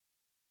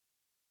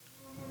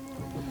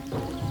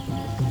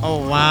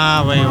ਉਹ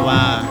ਵਾਹ ਬਈ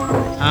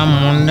ਵਾਹ, ਆ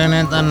ਮੁੰਡੇ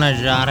ਨੇ ਤਾਂ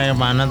ਨਜ਼ਾਰੇ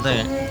ਬੰਨ੍ਹਤੇ।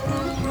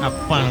 ਆ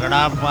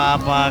ਭੰਗੜਾ ਪਾ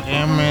ਪਾ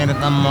ਕੇ ਮੇਰੇ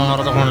ਤਾਂ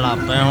ਮੋਰ ਦਿਖਾਉਣ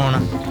ਲੱਗ ਪਏ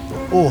ਹੁਣ।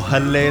 ਉਹ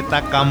ਹੱਲੇ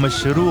ਤਾਂ ਕੰਮ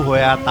ਸ਼ੁਰੂ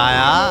ਹੋਇਆ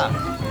ਤਾਇਆ।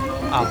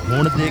 ਆ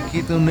ਹੁਣ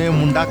ਦੇਖੀ ਤੂੰ, ਇਹ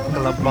ਮੁੰਡਾ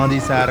ਕਲੱਬਾਂ ਦੀ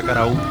ਸੈਰ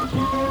ਕਰਾਊ।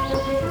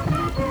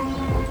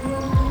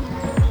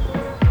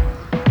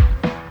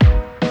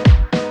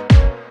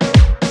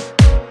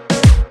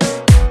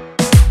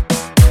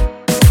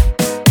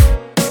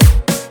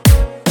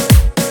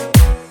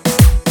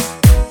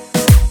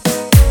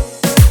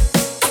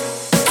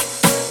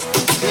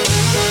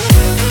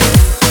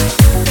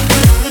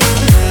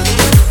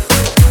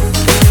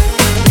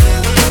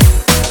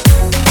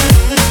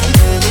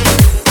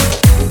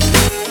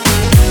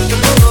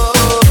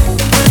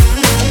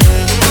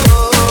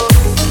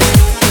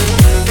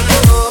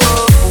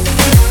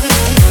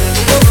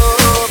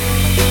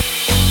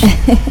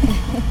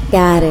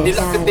 Got it.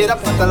 ਤੇਰਾ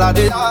ਪਤਲਾ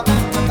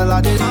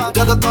ਜਿਹਾ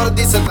ਜਦੋਂ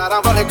ਤੁਰਦੀ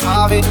ਸਤਾਰਾਂ ਵਾਲੇ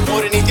ਖਾਵੇ।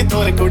 ਮੋਰਨੀ ਚ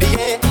ਤੋਰ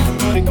ਕੁੜੀਏ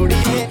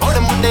ਹੁਣ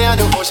ਮੁੰਡਿਆਂ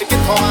ਨੂੰ ਹੋਸ਼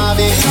ਕਿੱਥੋਂ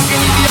ਆਵੇ।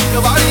 ਕਿਹੜੀ ਦੀ ਅੱਗ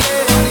ਵਾਲੀਏ,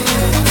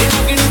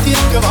 ਕਿਹੜੀ ਦੀ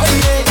ਅੱਗ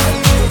ਵਾਲੀਏ,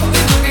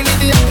 ਕਿਹੜੀ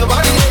ਦੀ ਅੱਗ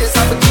ਵਾਲੀਏ,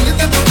 ਸਭ ਕੀ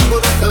ਤੇ ਤੂੰ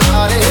ਮੁਰਤ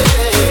ਮਾਰੇ।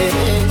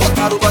 ਉਹ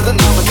ਤਾਰੂ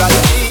ਬਦਨਾਮ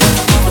ਕਰਦੀ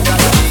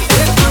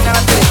ਇਹ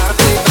ਤਾਣਾ ਤੇ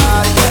ਆਦੇ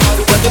ਕਾਰੇ।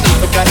 ਤਾਰੂ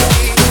ਬਦਨਾਮ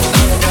ਕਰਦੀ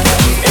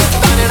ਇਹ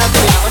ਤਾਣਾ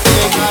ਤੇ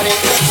ਆਦੇ ਕਾਰੇ।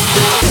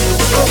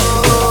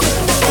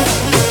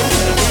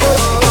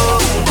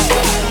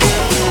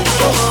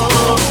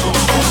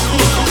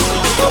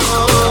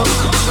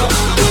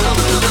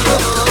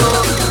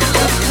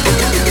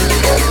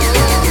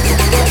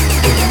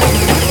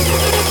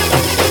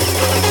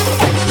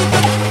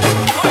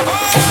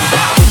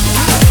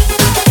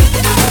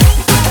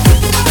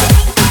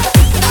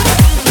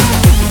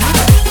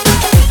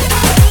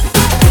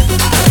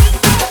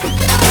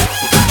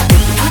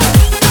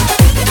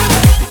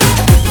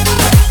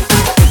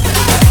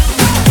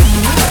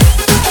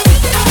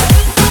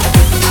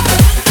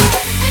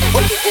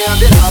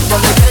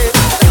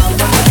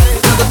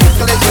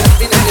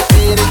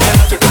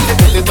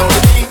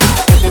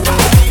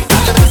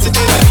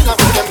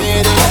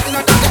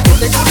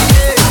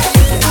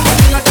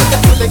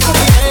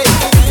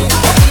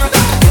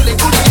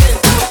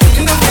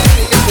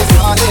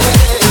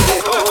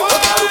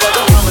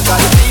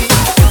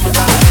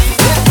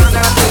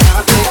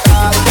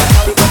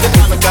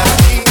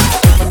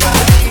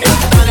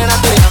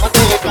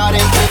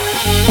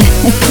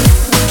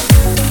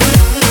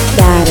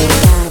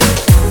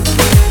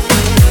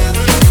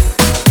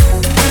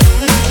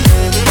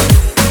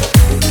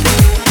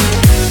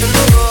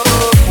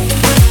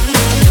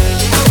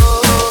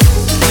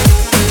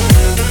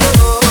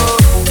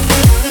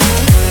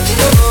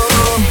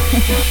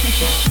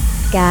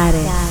 Got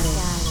it.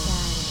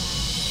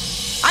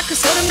 ਅੱਖ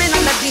ਸੁਰ ਮੇ ਨਾ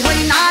ਲੱਗੀ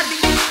ਹੋਈ ਨਾਦੀ,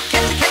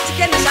 ਖਿੱਚ ਖਿੱਚ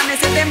ਕੇ ਨਿਸ਼ਾਨੇ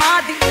ਸਿੱਧੇ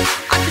ਮਾਰਦੀ।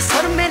 ਅੱਖ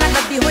ਸੁਰ ਮੇ ਨਾ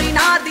ਲੱਗੀ ਹੋਈ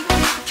ਨਾਦੀ,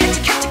 ਖਿੱਚ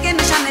ਖਿੱਚ ਕੇ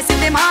ਨਿਸ਼ਾਨੇ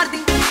ਸਿੱਧੇ ਮਾਰਦੀ।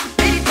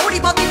 ਮੇਰੀ ਥੋੜੀ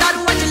ਬਹੁਤੀ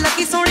ਦਾਰੂ ਅੱਜ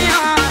ਲੱਗੀ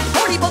ਸੋਹਣਿਆ,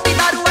 ਥੋੜੀ ਬਹੁਤੀ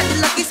ਦਾਰੂ ਅੱਜ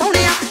ਲੱਗੀ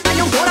ਸੋਹਣਿਆ।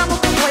 ਤਾਈਓ ਗੋਰਾ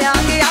ਮੁੱਖ ਹੋਇਆ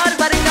ਕਿ ਯਾਰ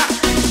ਵਰਗਾ,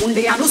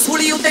 ਮੁੰਡਿਆਂ ਨੂੰ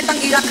ਸੂਲੀ ਉੱਤੇ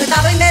ਟੰਗੀ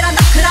ਰੱਖਦਾ ਵੇ ਮੇਰਾ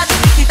ਨਖਰਾ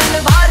ਦੀ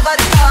ਤਲਵਾਰ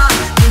ਵਰਗਾ।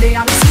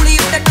 ਮੁੰਡਿਆਂ ਨੂੰ ਸੂਲੀ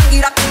ਉੱਤੇ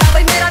ਟੰਗੀ ਰੱਖਦਾ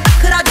ਵੇ ਮੇਰਾ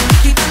ਨਖਰਾ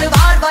ਦੀ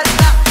ਤਲਵਾਰ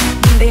ਵਰਗਾ।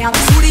 ਮੁੰਡਿਆਂ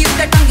ਨੂੰ ਸੂਲੀ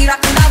ਉੱਤੇ ਟੰਗੀ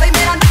ਰੱਖਦਾ ਵੇ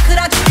ਮੇਰਾ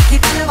ਨਖਰਾ ਦੀ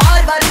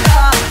ਤਲਵਾਰ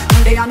ਵਰਗਾ।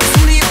 ਮੁੰਡਿਆਂ ਨੂੰ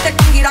ਸੂਲੀ ਉੱਤੇ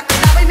ਟੰਗੀ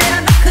ਰੱਖਦਾ ਵੇ ਮੇਰਾ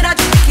ਨਖਰਾ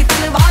ਦੀ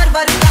ਤਲਵਾਰ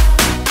ਵਰਗਾ।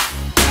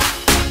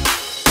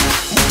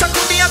 ਮੁੱਛਾਂ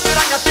ਖੁੱਡੀਆਂ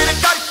ਕਰਾਂਗਾ ਤੇਰੇ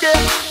ਕਰਕੇ,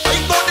 ਆਈ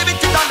ਗੋਡੇ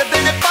ਵਿੱਚ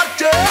ਡਲਦੇ ਨੇ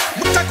ਪਰਚੇ।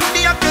 ਮੁੱਛਾਂ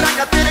ਖੁੱਡੀਆਂ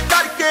ਕਰਾਂਗਾ ਤੇਰੇ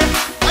ਕਰਕੇ,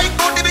 ਆਈ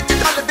ਗੋਡੇ ਵਿੱਚ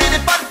ਡਲਦੇ ਨੇ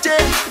ਪਰਚੇ।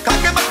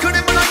 ਕਾਕੇ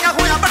ਮੱਖਣ ਬਣਾਈਆਂ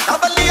ਹੋਇਆ ਵੱਡਾ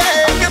ਬੱਲੀਏ,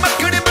 ਕਾਕੇ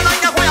ਮੱਖਣ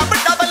ਬਣਾਈਆਂ ਹੋਇਆ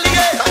ਵੱਡਾ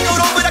ਬੱਲੀਏ। ਤਾਂਯੋ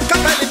ਰੋਬ ਰੱਖਾ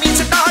ਫਿਲਮੀ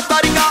ਸਟਾਰ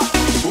ਵਰਗਾ,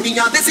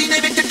 ਕੁੜੀਆਂ ਦੇ ਸੀਨੇ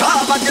ਵਿੱਚ ਠਾ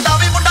ਵੱਜਦਾ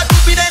ਵੇ ਮੁੰਡਾ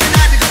ਟੂਪੀ ਦੇ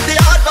ਨੈਣ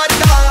ਹਥਿਆਰ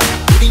ਵਰਗਾ।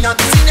 ਕੁੜੀਆਂ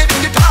ਦੇ ਸੀਨੇ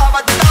ਵਿੱਚ ਠਾ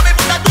ਵੱਜਦਾ ਵੇ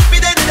ਮੁੰਡਾ ਟੂਪੀ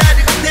ਦੇ ਨੈਣ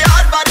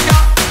ਹਥਿਆਰ ਵਰਗਾ।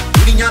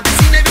 ਕੁੜੀਆਂ ਦੇ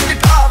ਸੀਨੇ ਵਿੱਚ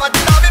ਠਾ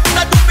ਵੱਜਦਾ ਵੇ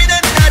ਮੁੰਡਾ ਟੂਪੀ ਦੇ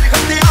ਨੈਣ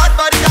ਹਥਿਆਰ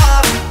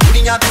ਵਰਗਾ।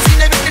 ਕੁੜੀਆਂ ਦੇ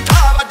ਸੀਨੇ ਵਿੱਚ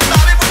ਠਾ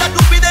ਵੱਜਦਾ ਵੇ ਮੁੰਡਾ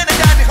ਟੂਪੀ ਦੇ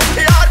ਨੈਣ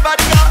ਹਥਿਆਰ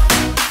ਵਰਗਾ।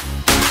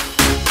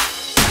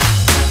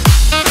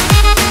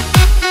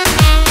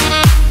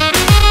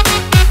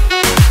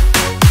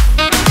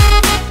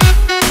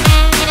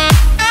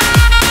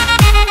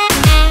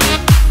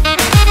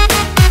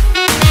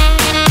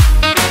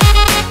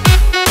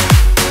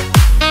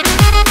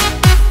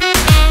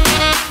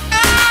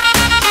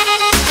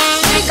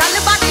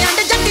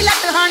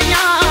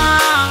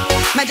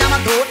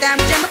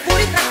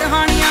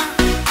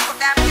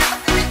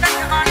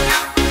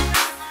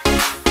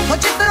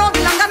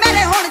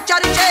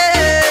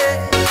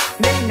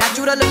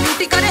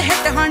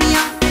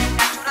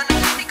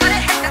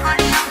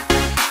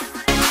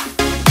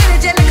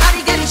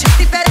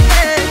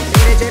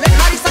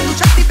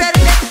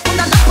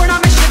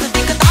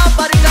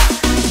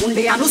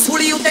 ਨੂੰ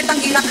ਸੂਲੀ ਉੱਤੇ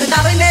ਟੰਗੀ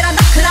ਰੱਖਦਾ ਵੇ ਮੇਰਾ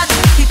ਨਖਰਾ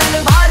ਦੀ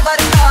ਤਲਵਾਰ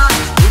ਵਰਗਾ।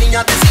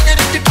 ਕੁੜੀਆਂ ਦੇ ਸੀਨੇ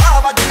ਵਿੱਚ ਠਾ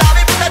ਵੱਜਦਾ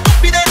ਵੇ ਮੁੰਡਾ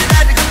ਟੁੱਪੀ ਦੇ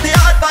ਨੈਣ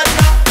ਹਥਿਆਰ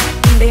ਵਰਗਾ।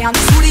 ਮੁੰਡਿਆਂ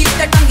ਨੂੰ ਸੂਲੀ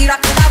ਉੱਤੇ ਟੰਗੀ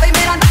ਰੱਖਦਾ ਵੇ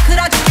ਮੇਰਾ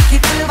ਨਖਰਾ ਦੀ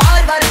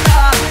ਤਲਵਾਰ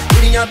ਵਰਗਾ।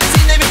 ਕੁੜੀਆਂ ਦੇ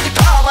ਸੀਨੇ ਵਿੱਚ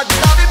ਠਾ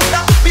ਵੱਜਦਾ ਵੇ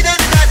ਮੁੰਡਾ ਟੁੱਪੀ ਦੇ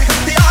ਨੈਣ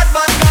ਹਥਿਆਰ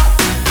ਵਰਗਾ।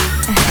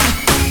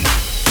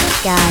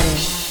 Got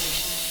it.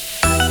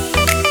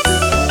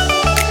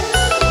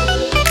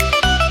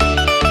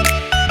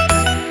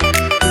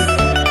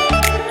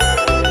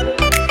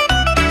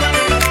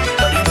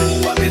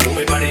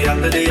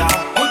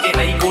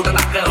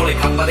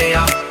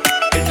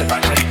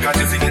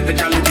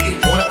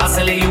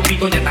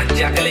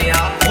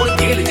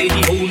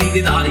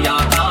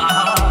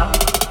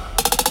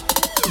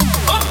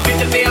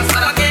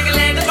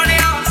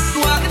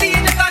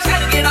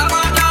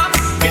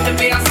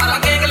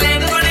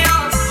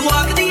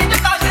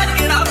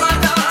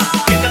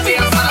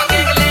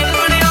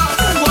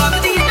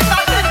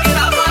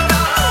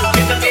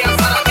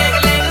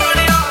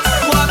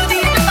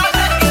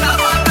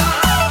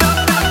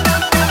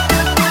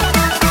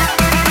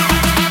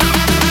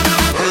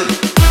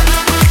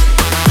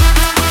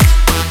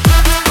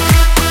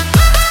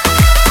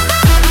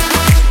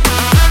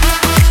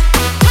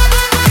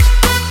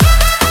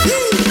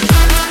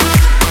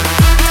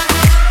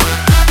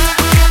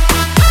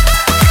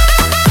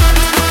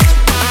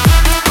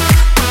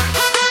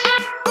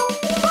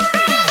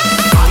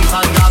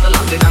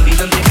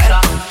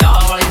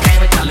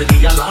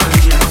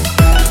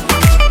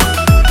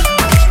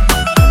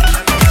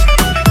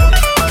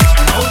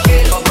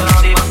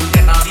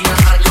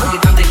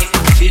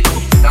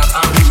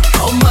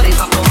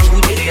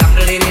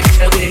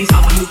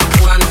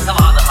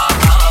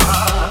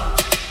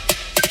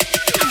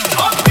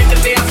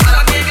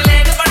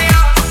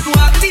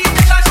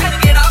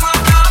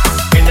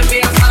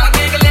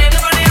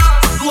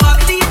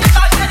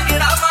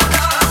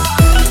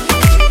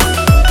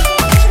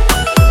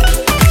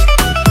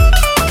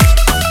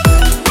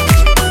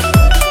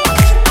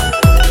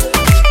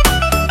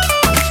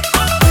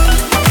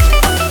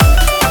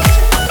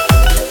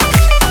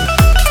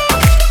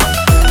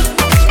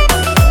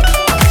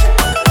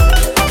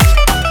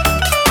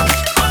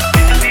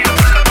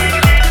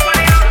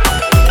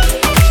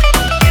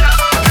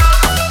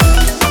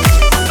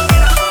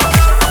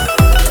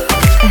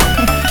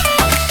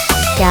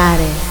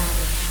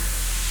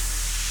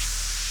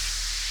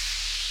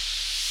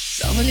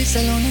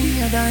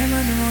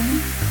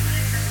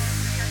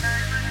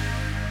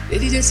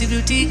 तेरी जैसी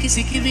ब्यूटी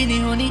किसी की भी नहीं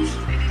होनी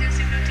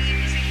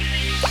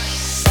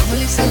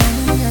कमली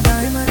सलामी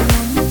अदाएं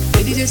मरवानी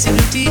तेरी जैसी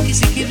ब्यूटी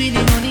किसी की भी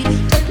नहीं होनी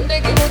टकने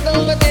की बोतल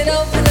में तेरा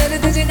फिर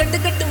तुझे कट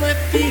कट मैं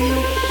पी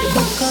लूं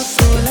कोका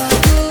कोला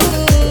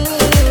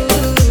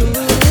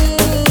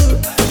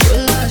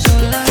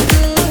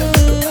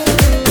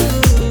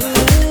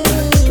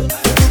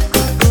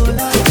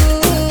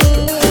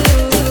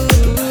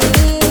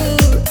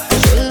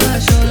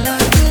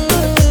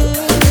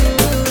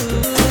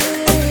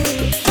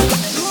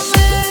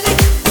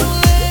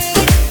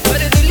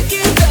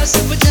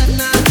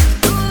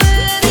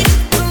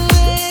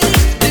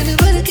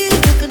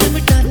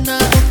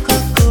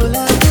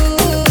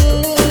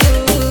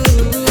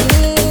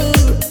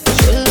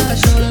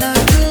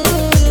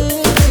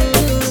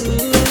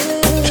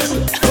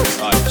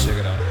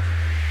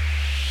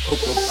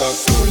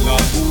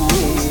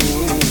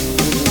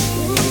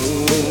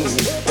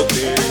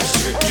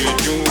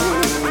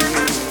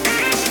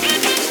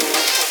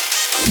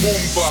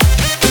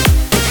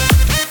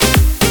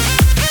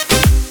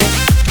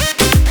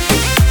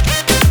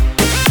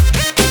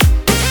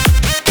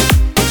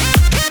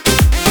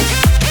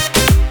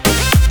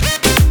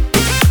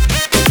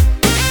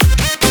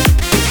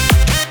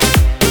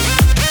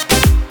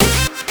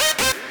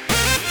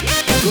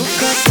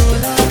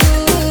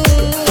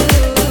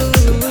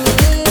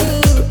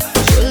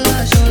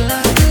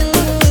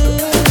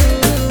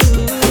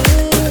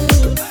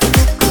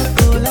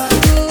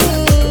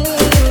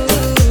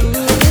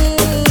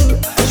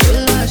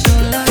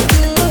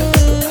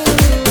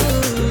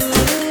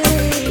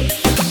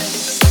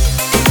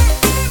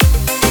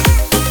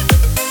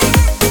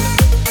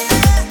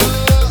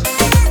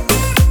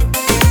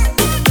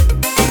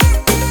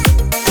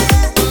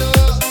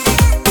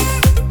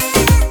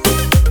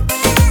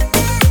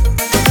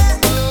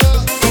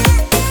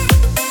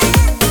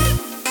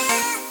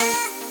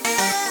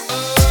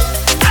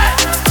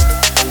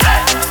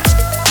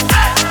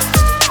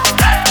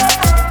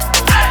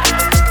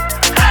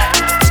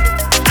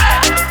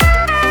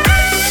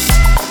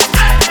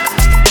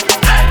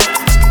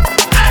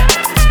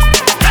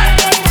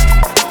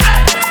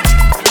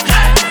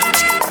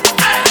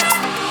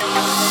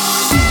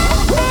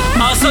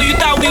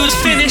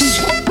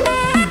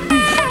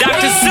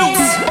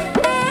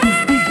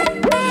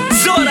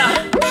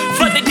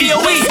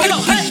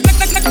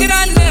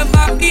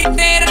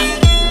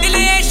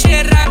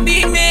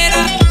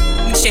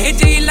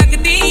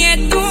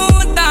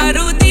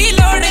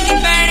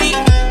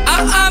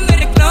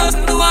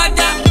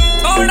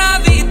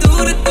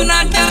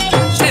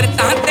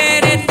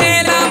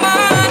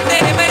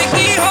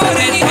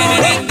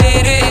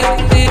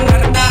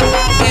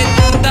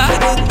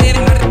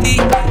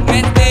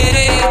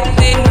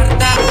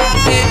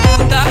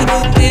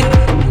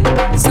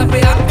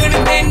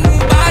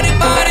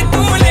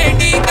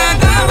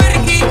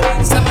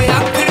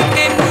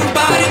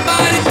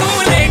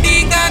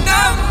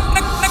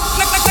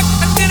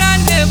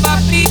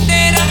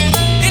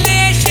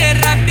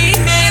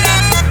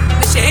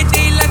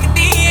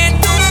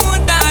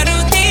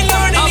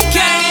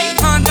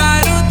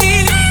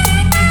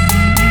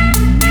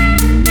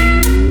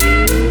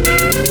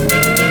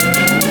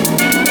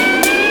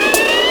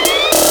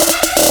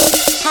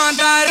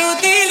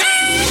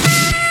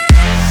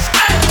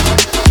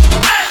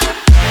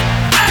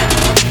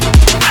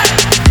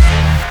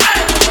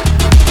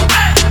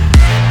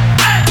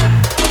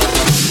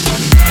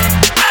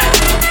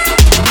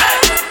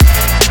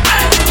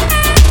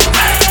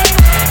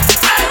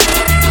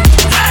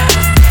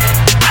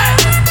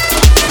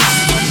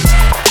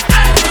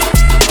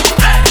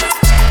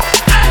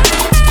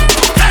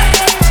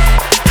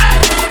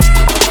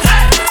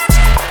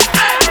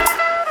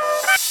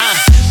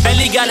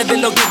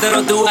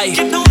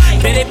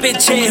तेरे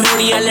पीछे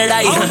होनी है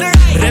लड़ाई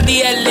रदी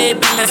एले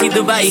पहला सी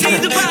Dubai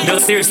No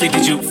seriously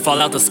did you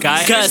fall out the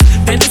sky Cause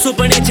तेनू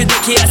सुपने च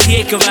देखिया सी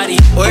एक बारी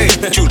ओए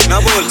झूठ ना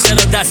बोल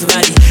चलो 10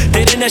 बारी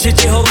तेरे नशे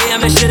च हो गया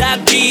मैं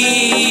शराबी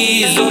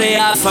जोरे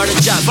आ फड़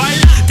जा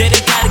तेरे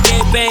करके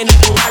pen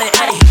पुआड़े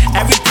I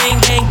Everything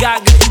ain't got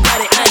good you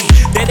got it आई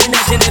तेरे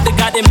नशे ने तो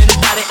गादे मैनू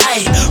तारे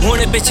आई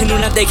हुण पिछ नू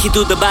ना देखी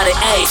तू दोबारे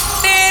आई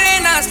तेरे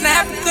ना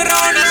स्नैप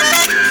कराउणी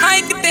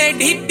हाइक ते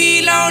ढीपी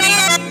लाउणी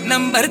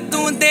नंबर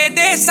तू दे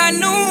दे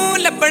सानू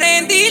लभणे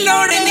दी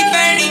लोड़ नहीं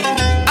पैनी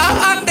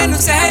आ तेनू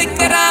सैर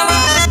करावा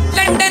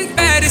लंडन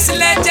पेरिस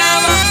ले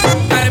जावा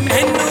पर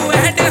मैनू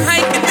ऐड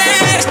हाइक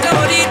ते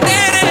स्टोरी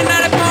तेरे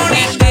नाल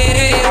पाउणी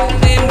तेरे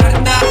ते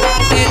मरदा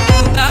ते तू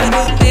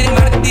दारू ते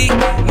मरदी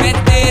मैं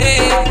तेरे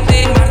ते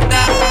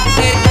मरदा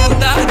ते तू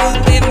दारू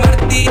ते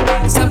मरदी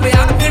सब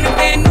आखण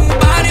तेनू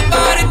बार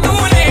बार तू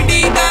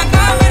लेडी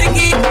गागा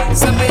वर्गी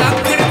सब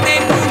आखण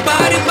तेनू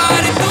बार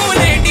बार तू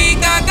लेडी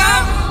गागा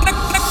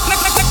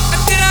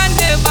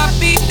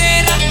बापी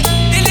तेरा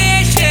दिले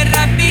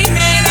शराबी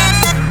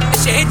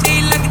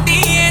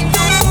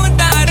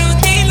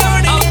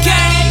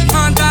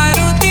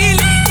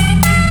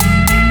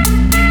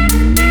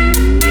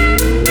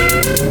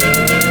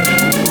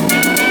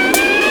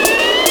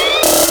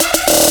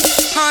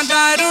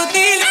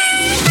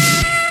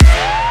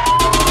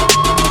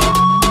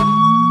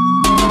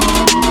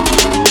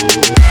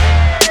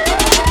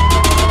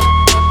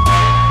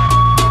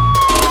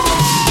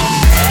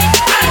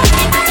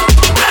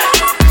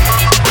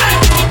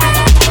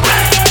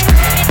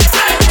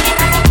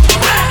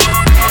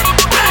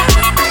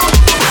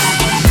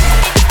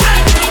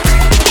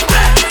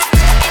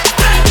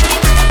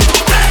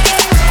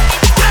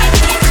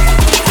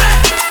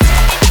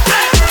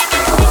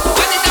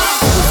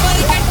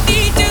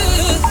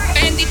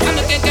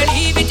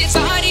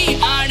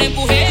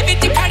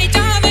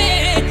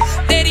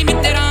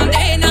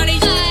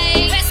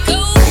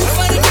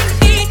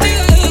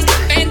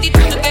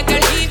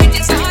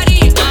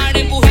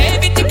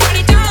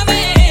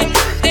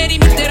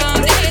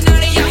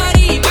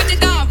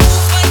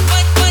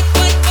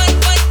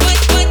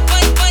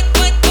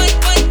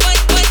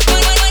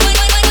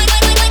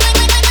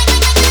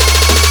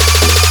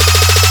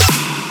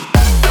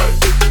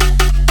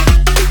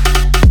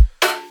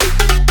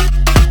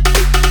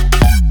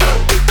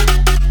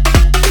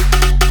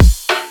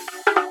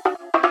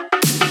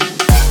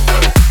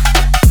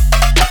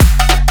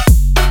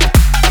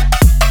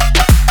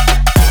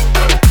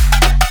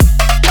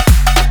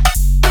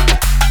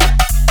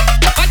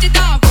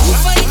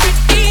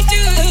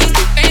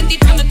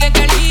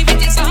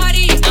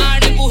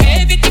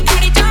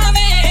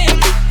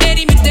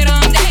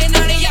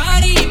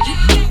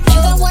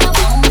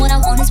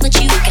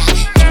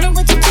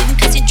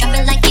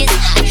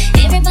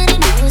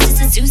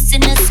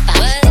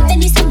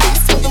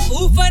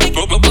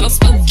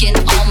Smoking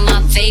on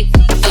my vape,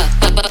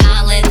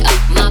 piling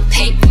up my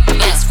paper.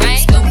 That's right.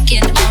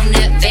 Smoking on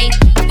that vape,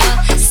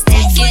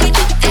 stacking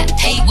up that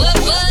paper.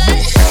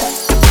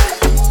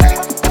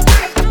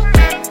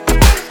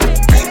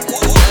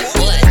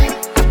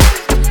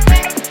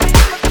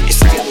 It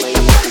still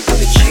ain't nothing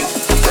but a cheap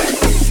thing.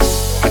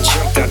 I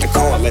jumped out the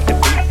car, let the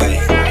beat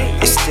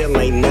bang. It still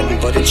ain't nothing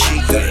but a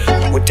cheap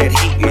thing. With that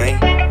heat, man,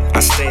 I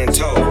stand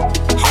tall.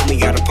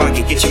 Homie out of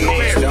pocket, get your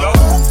man, dog.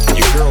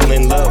 Your girl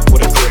in love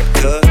with a grip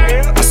cut.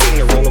 I seen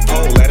her on the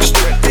pole at a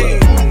strip club,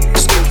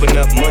 scooping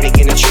up money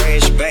in a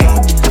trash bag.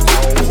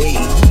 Long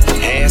weed,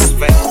 ass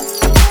fat,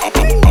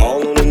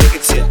 all on a nigga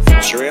tip.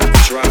 Drip,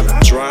 drop,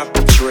 drop,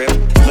 trip.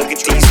 Look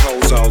at these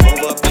hoes all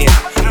over up here.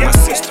 My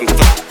system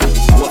thought,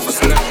 what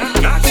was not?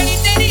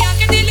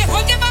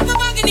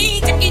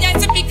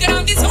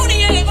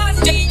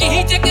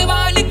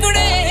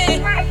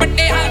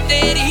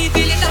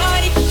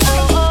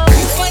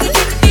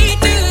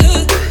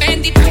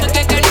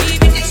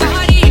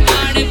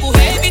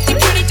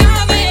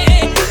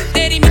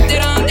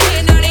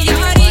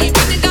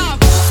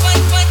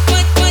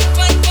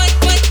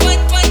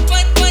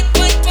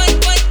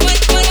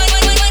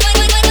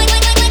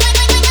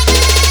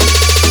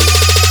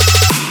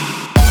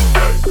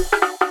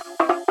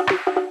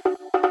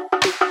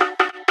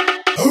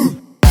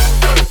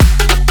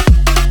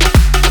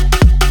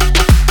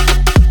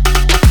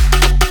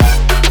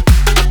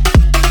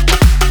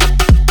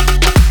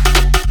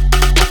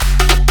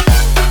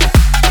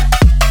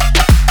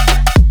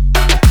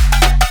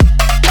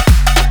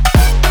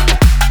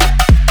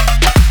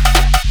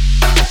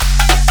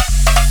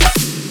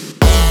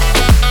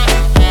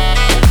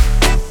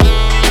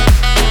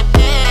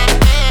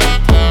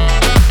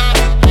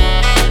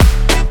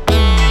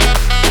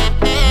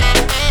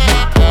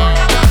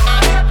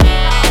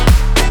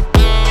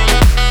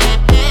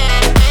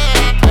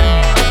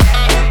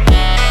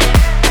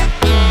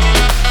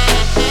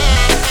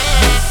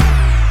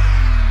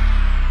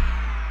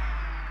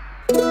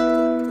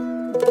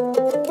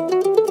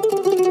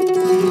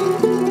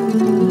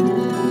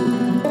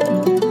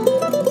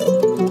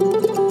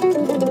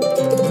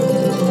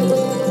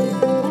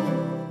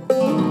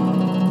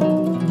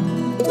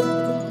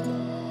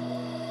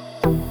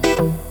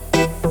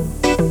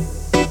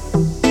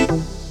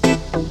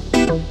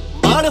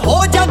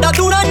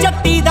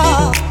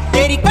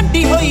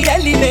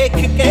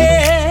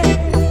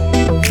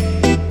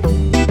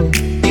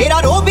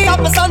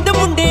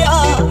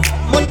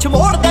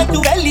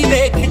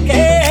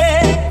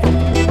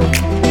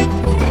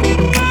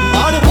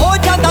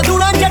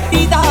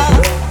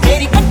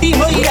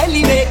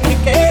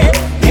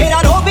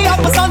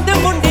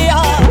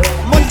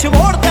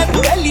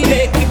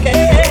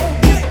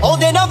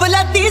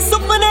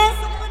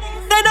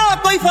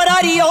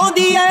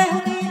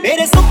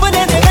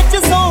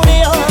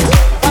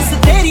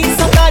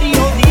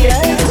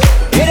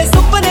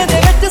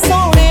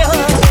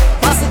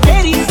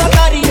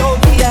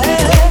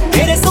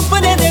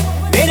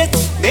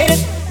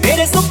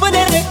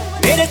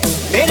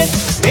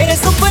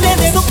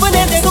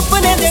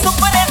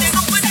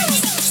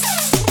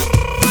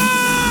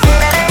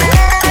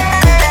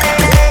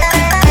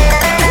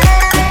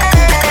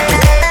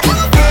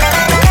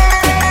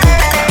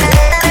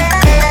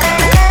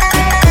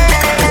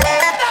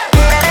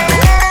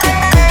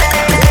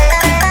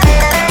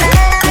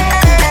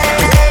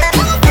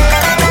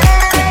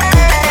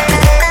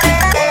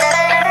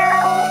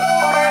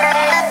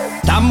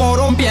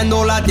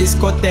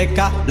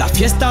 La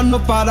fiesta no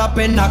para,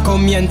 apenas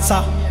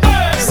comienza.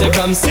 C'est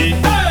comme si,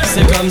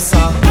 c'est comme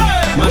ça,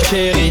 ma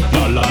chérie.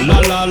 La la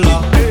la la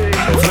la.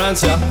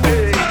 Francia,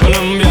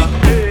 Colombia,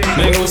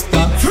 me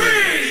gusta.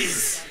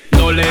 Freeze.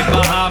 No le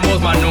bajamos,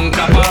 mas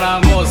nunca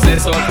paramos.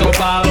 Eso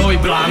topado y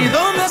blanco. ¿Y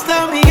dónde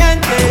está mi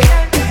gente?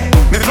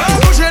 Me va a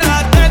bouger la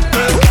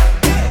tête.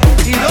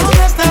 ¿Y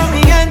dónde está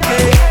mi gente?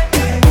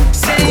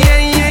 Say yeah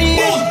yeah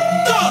yeah. 1,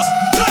 2,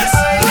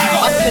 3.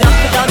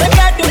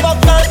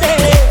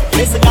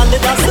 ਇਸ ਗੱਲ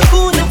ਦਾ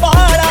ਸਕੂਨ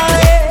ਪਾੜਾ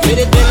ਏ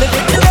ਮੇਰੇ ਦਿਲ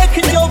ਵਿੱਚ ਵੇਖ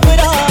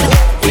ਚੋਬਰਾ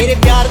ਤੇਰੇ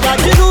ਪਿਆਰ ਦਾ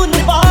ਜਨੂਨ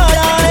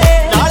ਪਾੜਾ ਏ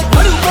ਨਾਲ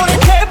ਖੜੂ ਕੋਲੇ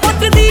 6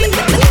 ਫੁੱਟ ਦੀ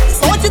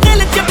ਸੋਚ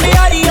ਦਿਲ 'ਚ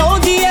ਪਿਆਰੀ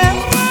ਆਉਂਦੀ ਏ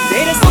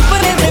ਤੇਰੇ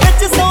ਸੁਪਨੇ ਦੇ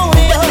ਵਿੱਚ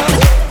ਸੋਹਣਿਆ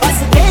ਬਸ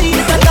ਤੇਰੀ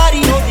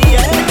ਸਰਦਾਰੀ ਆਉਂਦੀ ਏ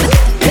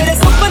ਤੇਰੇ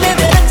ਸੁਪਨੇ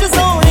ਦੇ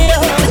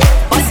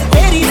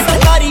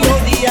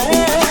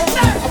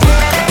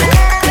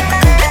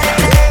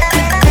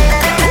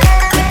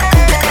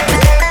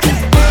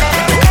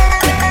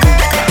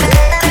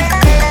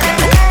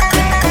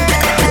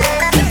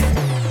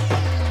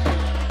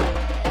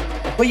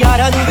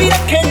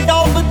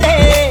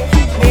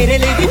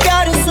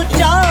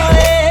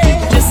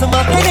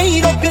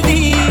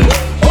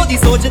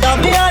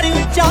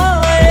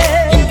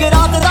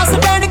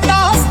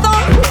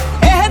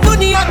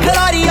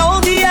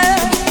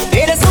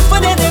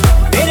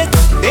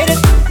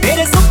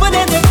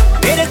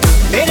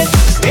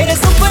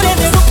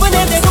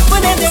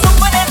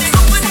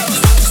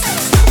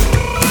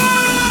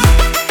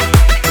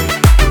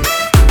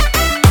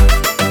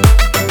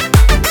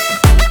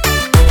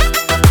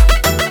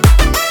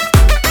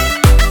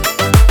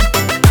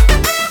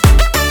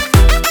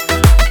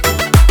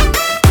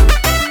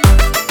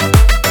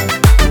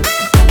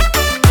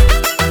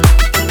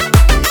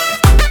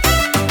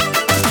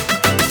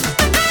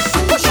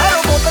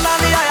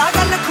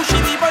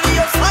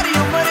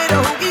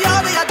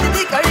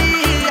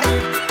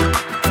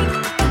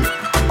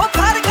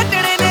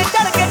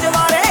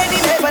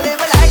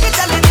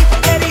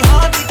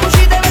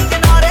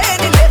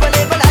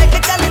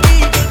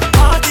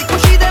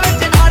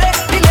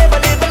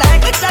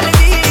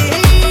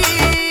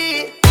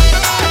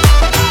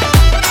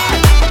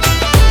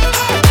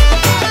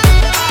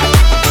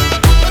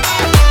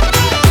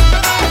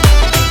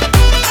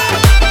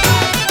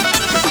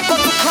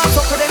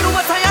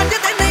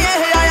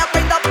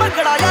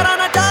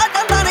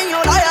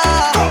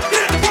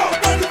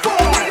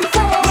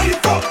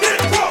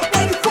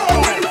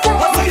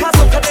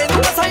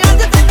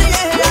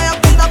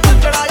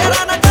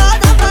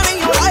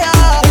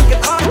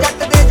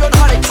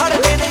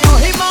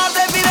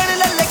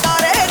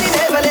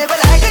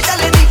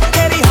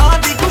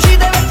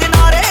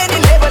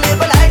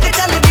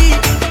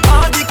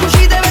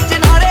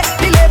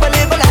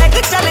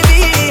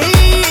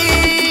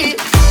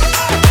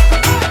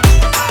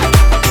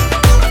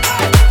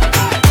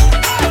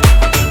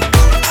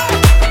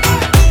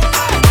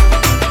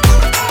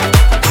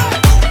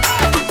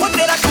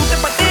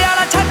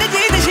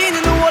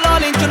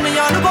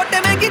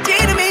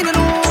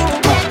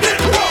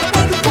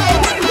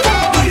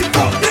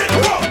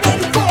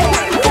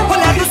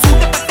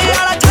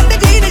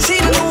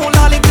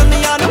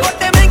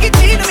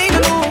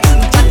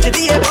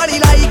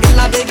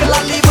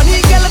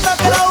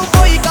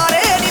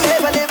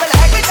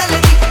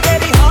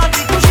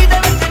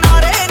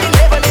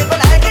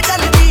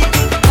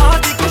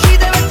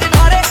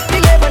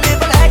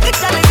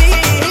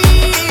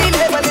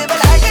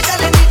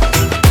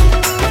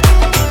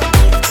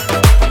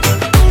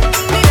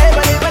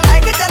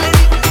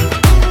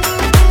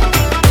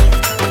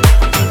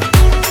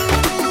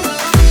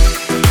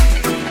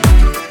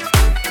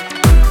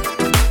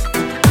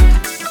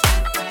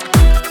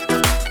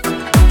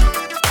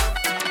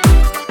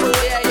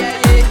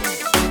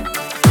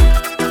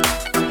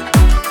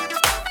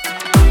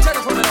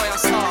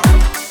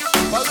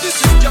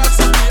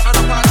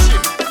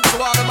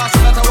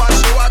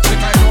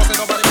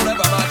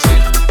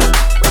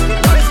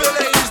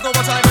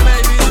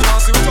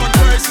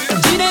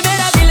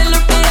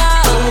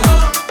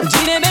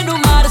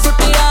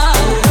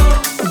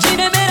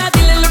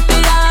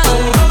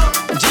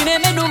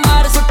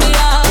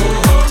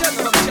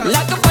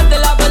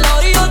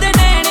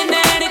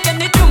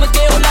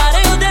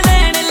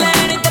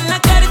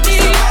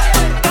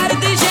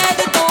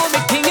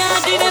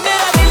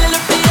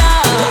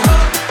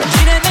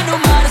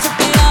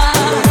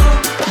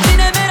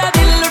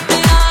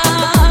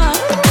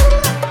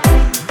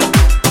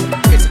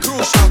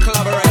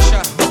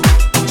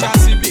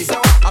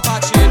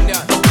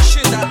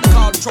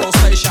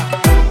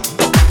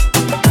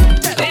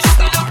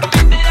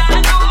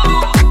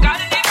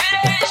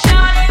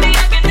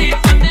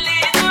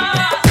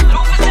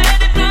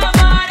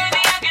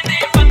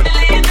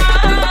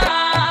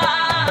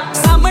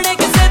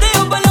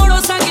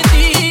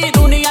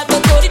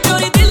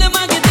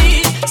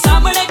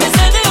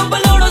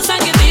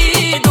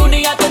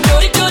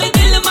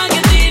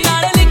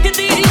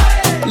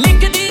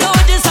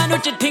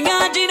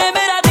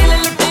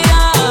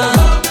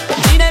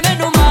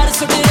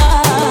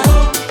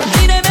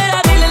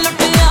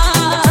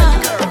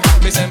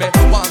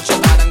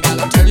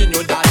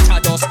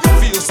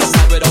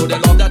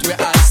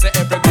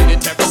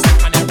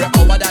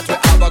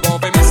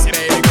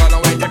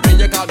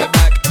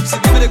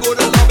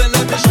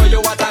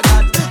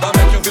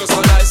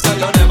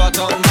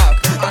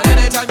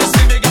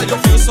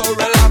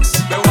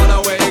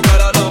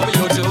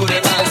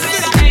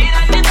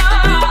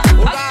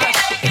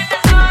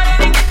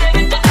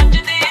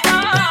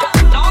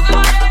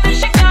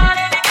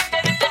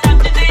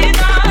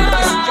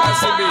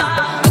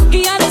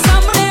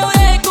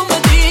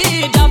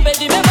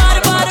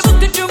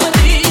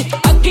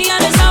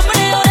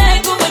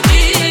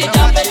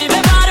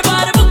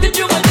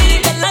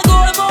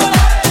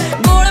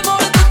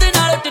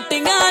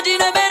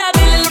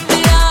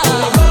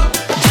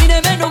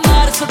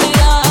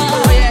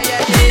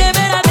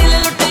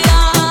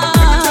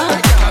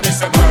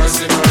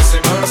mercy,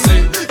 mercy.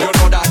 You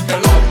know that you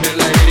love me,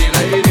 lady,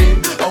 lady.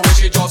 I wish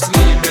you just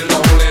leave me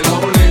lonely,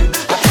 lonely.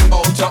 I think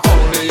about you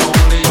only,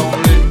 only,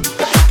 only.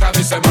 Can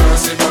we say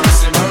mercy,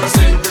 mercy,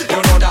 mercy?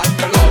 You know that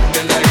you love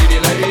me, lady,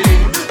 lady.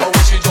 I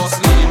wish you just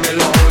leave me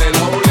lonely,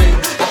 lonely.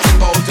 I think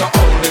about you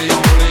only,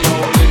 only,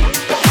 only.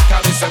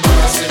 Can we say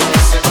mercy,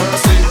 mercy,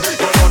 mercy?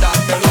 You know that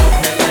you love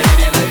me,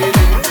 lady,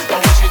 lady. I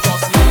wish you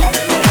just leave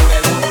me lonely,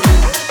 lonely.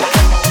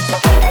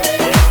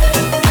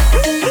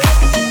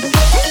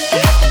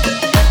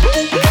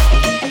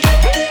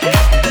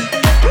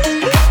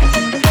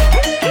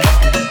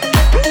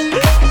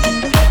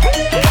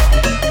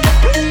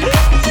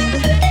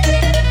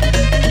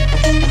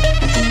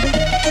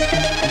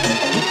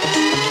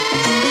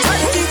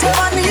 चढ़ती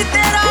जवानी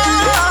तेरा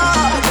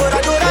गोरा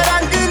गोरा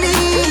रंग नी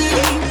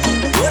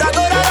गोरा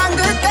गोरा रंग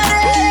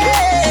तेरे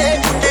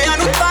मुंडिਆਂ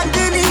ਨੂੰ ਤੰਗ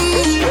ਨੀ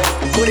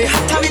ਗੋਰੇ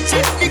ਹੱਥਾਂ ਵਿੱਚ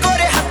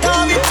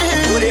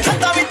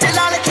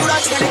ਲਾਲ ਚੂੜਾ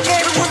ਛਿੜ ਕੇ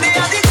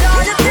ਮੁੰਡਿਆਂ ਦੀ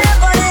ਜਾਨ ਤੇ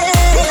ਬਣੇ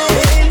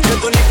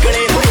ਜਦੋਂ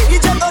ਨਿਕਲੇ ਹੋਈ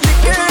ਜਦੋਂ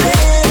ਨਿਕਲੇ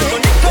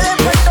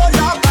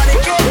ਪਟੋਲਾ ਬਣ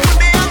ਕੇ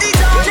ਮੁੰਡਿਆਂ ਦੀ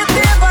ਜਾਨ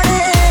ਤੇ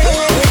ਬਣੇ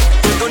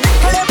ਜਦੋਂ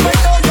ਨਿਕਲੇ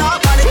ਪਟੋਲਾ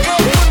ਬਣ ਕੇ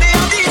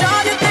ਮੁੰਡਿਆਂ ਦੀ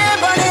ਜਾਨ ਤੇ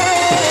ਬਣੇ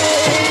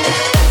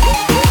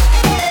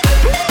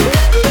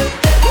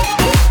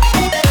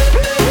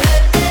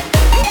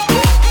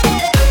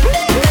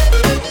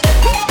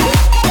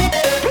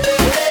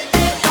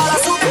ਕਾਲਾ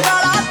ਸੂਟ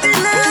ਕਾਲਾ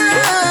ਦਿਲ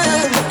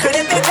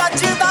ਮੁਖੜੇ ਤੇ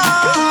ਜੱਜਦਾ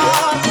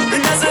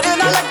ਨਜ਼ਰ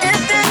ਨਾ ਲੱਗੇ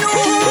ਤੈਨੂੰ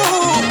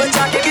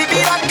ਬਚਾ ਕੇ ਬੀਬੀ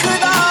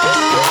ਰੱਖਦਾ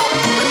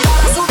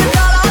ਕਾਲਾ ਸੂਟ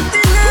ਕਾਲਾ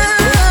ਦਿਲ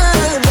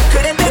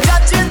ਮੁਖੜੇ ਤੇ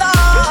ਜੱਜਦਾ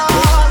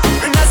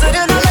ਨਜ਼ਰ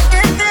ਨਾ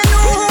ਲੱਗੇ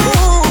ਤੈਨੂੰ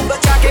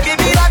ਬਚਾ ਕੇ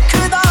ਬੀਬੀ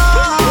ਰੱਖਦਾ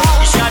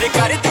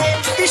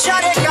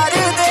ਇਸ਼ਾਰੇ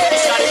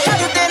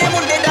ਕਰਦੇ ਨੇ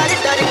ਮੁੰਡੇ ਡਰ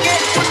ਡਰ ਕੇ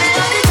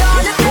ਮੁੰਡਿਆਂ ਦੀ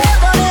ਜਾਨ ਤੇ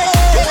ਬਣੇ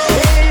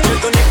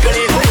ਜਦੋਂ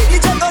ਨਿਕਲੇ ਹੋਈ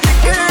ਜਦੋਂ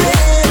ਨਿਕਲੇ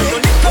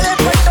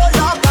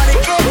ਪਟੋਲਾ ਬਣ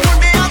ਕੇ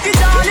ਮੁੰਡਿਆਂ ਦੀ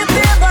ਜਾਨ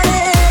ਤੇ ਬਣੇ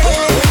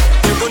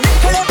ਜਦੋਂ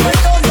ਨਿਕਲੇ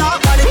ਪਟੋਲਾ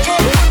ਬਣ ਕੇ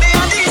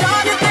ਮੁੰਡਿਆਂ ਦੀ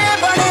ਜਾਨ ਤੇ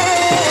ਬਣੇ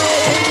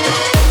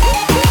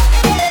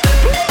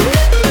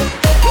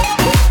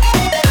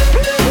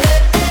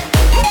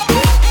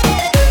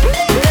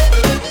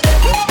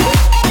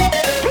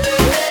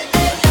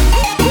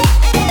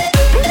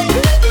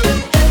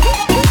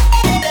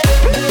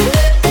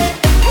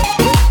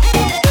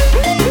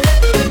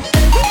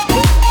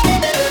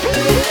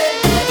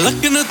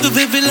Looking at the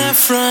baby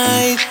left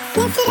right,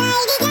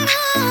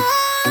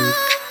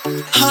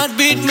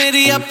 heartbeat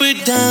मेरी up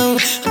and down.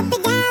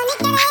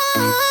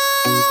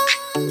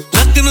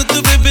 Looking at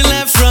the baby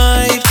left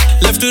right,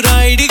 left to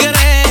right ही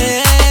करे.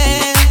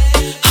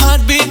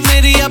 Heartbeat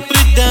मेरी up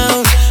and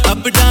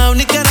down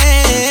ही करे.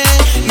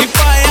 नी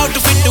पाए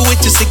outfit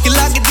ਵਿੱਚ sick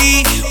ਲੱਗਦੀ,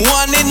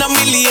 one in a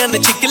million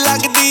chick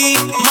ਲੱਗਦੀ.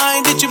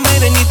 Mind ਵਿੱਚ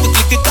ਮੇਰੇ ਨੀ ਤੂੰ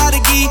click ਕਰ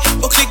ਗਈ,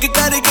 ਉਹ click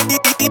ਕਰ ਗਈ.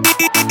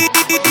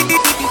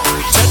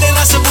 ਛੱਡੇ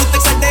ਨਾ ਸਬੂਤ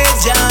ਕੱਢੇ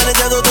ਜਾਨ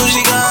ਜਦੋਂ ਤੂੰ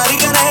ਸ਼ਿਕਾਰ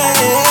ਕਰੇ.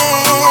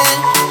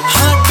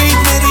 Heartbeat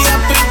ਮੇਰੀ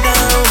up and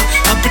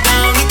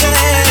down ਹੀ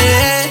ਕਰੇ.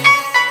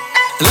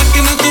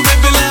 Looking at the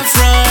baby left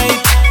right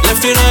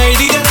to right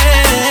ਹੀ ਕਰੇ.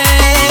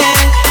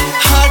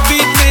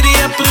 Heartbeat ਮੇਰੀ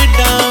up and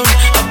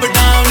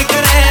down ਹੀ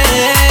ਕਰੇ.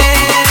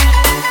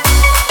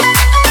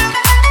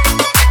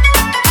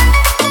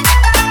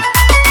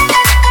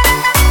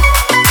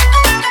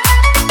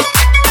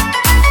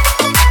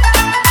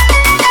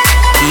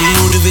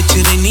 ਮੂਡ ਵਿੱਚ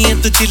ਰਹਿਨੀ ਐ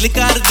ਤੂੰ ਚਿੱਲ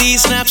ਕਰਦੀ,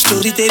 ਸਨੈਪ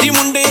ਸਟੋਰੀ ਤੇਰੀ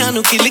ਮੁੰਡਿਆਂ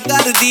ਨੂੰ ਕਿਲ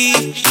ਕਰਦੀ.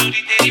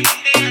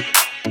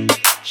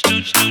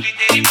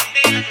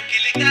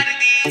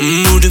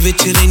 ਮੂਡ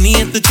ਵਿੱਚ ਰਹਿਨੀ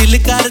ਐ ਤੂੰ ਚਿੱਲ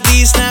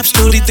ਕਰਦੀ, ਸਨੈਪ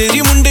ਸਟੋਰੀ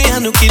ਤੇਰੀ ਮੁੰਡਿਆਂ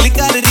ਨੂੰ ਕਿਲ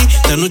ਕਰਦੀ.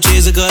 ਤੈਨੂੰ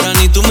ਚੇਜ਼ ਕਰਾਂ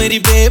ਨੀ ਤੂੰ ਮੇਰੀ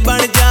ਬੇ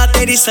ਬਣ ਜਾ,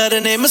 ਤੇਰੀ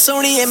ਸਰਨੇਮ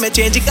ਸੋਹਣੀਏ ਮੈਂ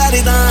ਚੇਂਜ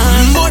ਕਰਦਾ.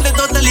 ਮੋਢੇ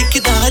ਤੋਂ ਤਾਂ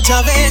ਲਿਖਦਾ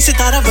ਜਾਵੇ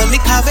ਸਿਤਾਰਾ ਵੱਲ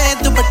ਖਾਵੇ,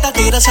 ਦੁਪੱਟਾ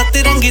ਤੇਰਾ ਸੱਤ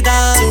ਰੰਗ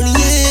ਦਾ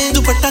ਸੋਹਣੀਏ,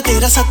 ਦੁਪੱਟਾ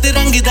ਤੇਰਾ ਸੱਤ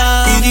ਰੰਗ ਦਾ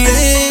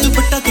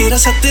ਦੁਪੱਟਾ ਤੇਰਾ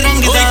ਸੱਤ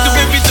ਰੰਗ ਦਾ. ਇੱਕ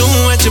ਬੇਬੀ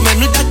ਤੂੰ ਅੱਜ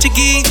ਮੈਨੂੰ ਜੱਚ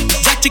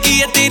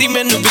ਗਈ ਐ ਤੇਰੀ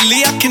ਮੈਨੂੰ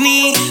ਬਿੱਲੀ ਅੱਖ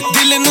ਨੀ.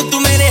 ਦਿਲ ਨੂੰ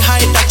ਤੂੰ ਮੇਰੇ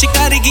ਹਾਈ ਟੱਚ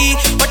ਕਰ ਗਈ,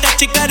 ਉਹ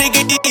ਟੱਚ ਕਰ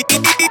ਗਈ.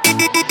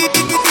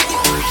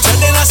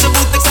 ਛੱਡੇ ਨਾ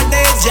ਸਬੂਤ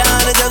ਕੱਢੇ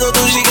ਜਾਨ ਜਦੋਂ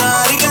ਤੂੰ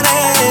ਸ਼ਿਕਾਰ ਕਰੇ.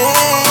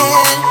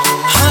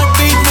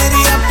 Heartbeat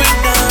ਮੇਰੀ up and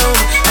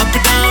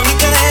down ਹੀ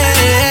ਕਰੇ.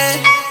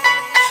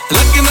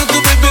 Looking at the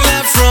baby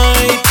left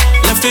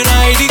to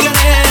right ਹੀ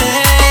ਕਰੇ.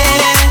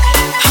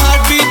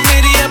 Heartbeat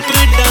ਮੇਰੀ up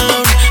and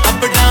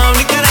down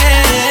ਹੀ ਕਰੇ.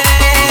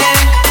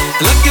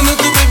 Looking at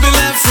the baby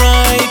left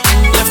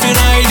to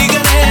right ਹੀ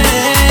ਕਰੇ.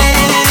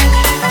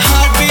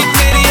 Heartbeat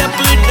ਮੇਰੀ up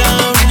and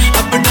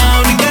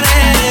down ਹੀ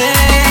ਕਰੇ.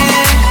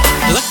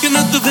 Looking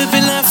at the baby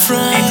left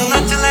right.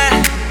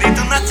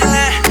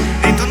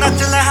 ਤੂੰ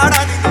ਨੱਚ ਲੈ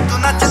ਹਾੜਾ ਦੀ ਤੂੰ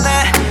ਨੱਚ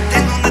ਲੈ.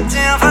 ਤੈਨੂੰ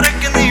ਨੱਚਿਆ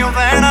ਫਰਕ ਨਹੀਂ ਹੋ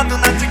ਪੈਣਾ, ਤੂੰ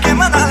ਨੱਚ ਕੇ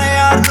ਮਨਾ ਲੈ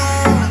ਯਾਰ ਨੂੰ.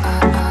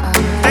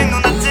 ਤੈਨੂੰ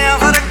ਨੱਚਿਆ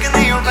ਫਰਕ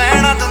ਨਹੀਂ ਹੋ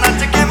ਪੈਣਾ, ਤੂੰ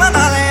ਨੱਚ ਕੇ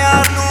ਮਨਾ ਲੈ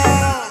ਯਾਰ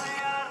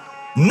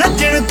ਨੂੰ.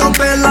 ਨੱਚਣ ਤੋਂ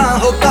ਪਹਿਲਾਂ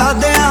ਹੋਕਾ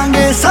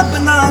ਦੇਾਂਗੇ,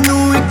 ਸਪਨਾ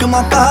ਨੂੰ ਇੱਕ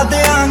ਮੌਕਾ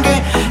ਦੇਾਂਗੇ.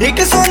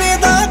 ਇੱਕ ਸੋਨੇ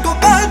ਦਾ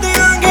ਕੋਕਾ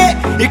ਦੇਾਂਗੇ,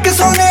 ਇੱਕ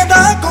ਸੋਨੇ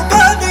ਦਾ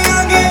ਕੋਕਾ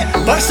ਦੇਾਂਗੇ.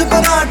 ਬਸ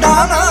ਪਰਾਡਾ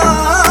ਨਾ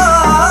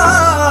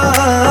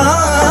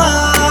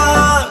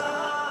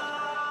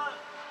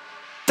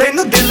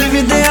ਤੈਨੂੰ ਦਿਲ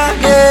ਵੀ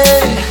ਦਿਆਂਗੇ,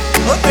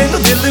 ਉਹ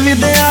ਤੈਨੂੰ ਦਿਲ ਵੀ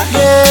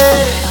ਦਿਆਂਗੇ.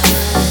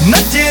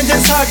 ਨੱਚੇ ਜੇ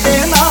ਸਾਡੇ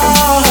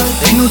ਨਾਲ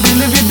ਤੈਨੂੰ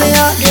ਦਿਲ ਵੀ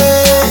ਦਿਆਂਗੇ,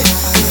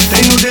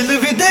 ਤੈਨੂੰ ਦਿਲ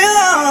ਵੀ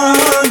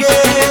ਦਿਆਂਗੇ।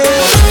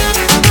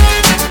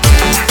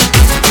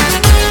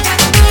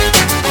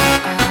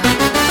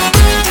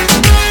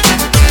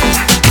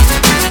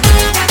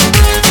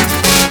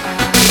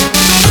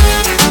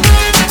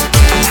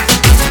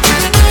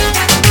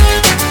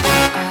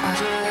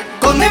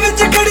 ਕੋਨੇ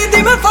ਵਿੱਚ ਖੜੀ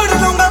ਦੀ ਮੈਂ ਫੜ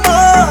ਲੂੰਗਾ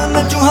ਮਾਂ,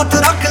 ਨੱਚੂ ਹੱਥ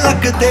ਰੱਖ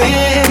ਲੱਕ ਤੇ,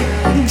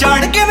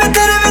 ਜਾਣ ਕੇ ਮੈਂ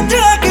ਤੇਰੇ ਵਿੱਚ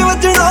ਆ ਕੇ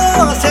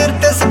ਵੱਜਣਾ ਸਿਰ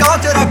ਤੇ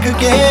ਸਕਾਚ ਰੱਖ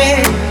ਕੇ,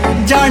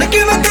 ਜਾਣ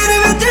ਕੇ ਮੈਂ ਤੇਰੇ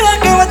ਵਿੱਚ ਆ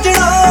ਕੇ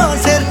ਵੱਜਣਾ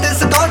ਸਿਰ ਤੇ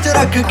ਸਕਾਚ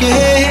ਰੱਖ ਕੇ।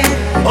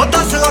 ਉਹ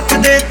 10 ਲੱਖ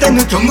ਦੇ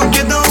ਤੈਨੂੰ ਚੁੰਮ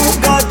ਕੇ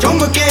ਦਊਂਗਾ,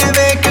 ਚੁੰਮ ਕੇ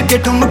ਵੇਖ ਕੇ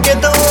ਠੁੰਮ ਕੇ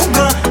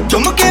ਦਊਂਗਾ,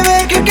 ਚੁੰਮ ਕੇ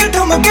ਵੇਖ ਕੇ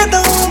ਠੁੰਮ ਕੇ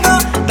ਦਊਂਗਾ।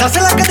 10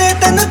 ਲੱਖ ਦੇ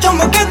ਤੈਨੂੰ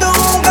ਚੁੰਮ ਕੇ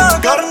ਦਊਂਗਾ,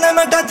 ਕਰਨੇ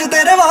ਮੈਂ ਟੱਚ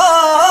ਤੇਰੇ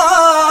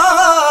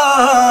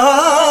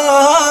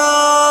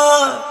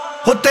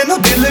ਹੋ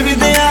ਤੈਨੂੰ ਦਿਲ ਵੀ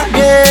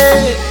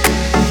ਦਿਆਂਗੇ।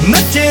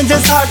 ਨੱਚੇ ਜੇ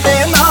ਸਾਡੇ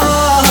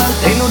ਨਾਲ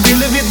ਤੈਨੂੰ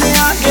ਦਿਲ ਵੀ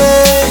ਦਿਆਂਗੇ,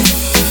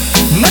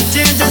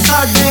 ਨੱਚੇ ਜੇ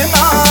ਸਾਡੇ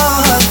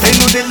ਨਾਲ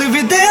ਤੈਨੂੰ ਦਿਲ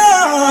ਵੀ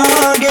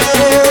ਦਿਆਂਗੇ।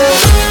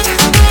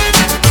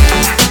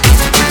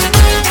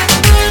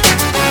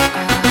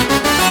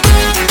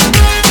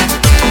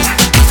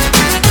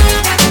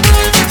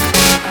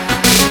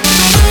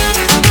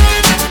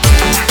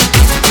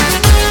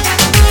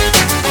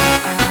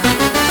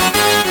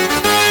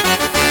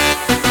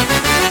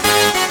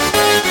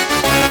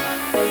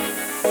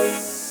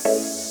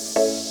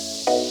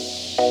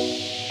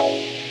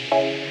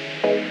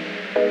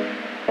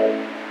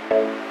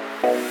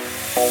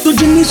 ਤੂੰ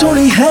ਜਿੰਨੀ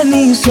ਸੋਹਣੀ ਹੈ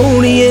ਨੀ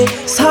ਸੋਹਣੀਏ,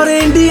 ਸਾਰੇ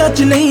ਇੰਡੀਆ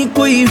 'ਚ ਨਹੀਂ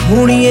ਕੋਈ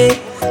ਹੋਣੀਏ।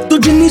 ਤੂੰ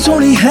ਜਿੰਨੀ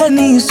ਸੋਹਣੀ ਹੈ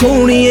ਨੀ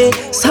ਸੋਹਣੀਏ,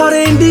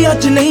 ਸਾਰੇ ਇੰਡੀਆ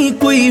 'ਚ ਨਹੀਂ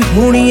ਕੋਈ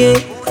ਹੋਣੀਏ।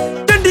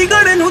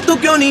 ਚੰਡੀਗੜ੍ਹ ਨੂੰ ਤੂੰ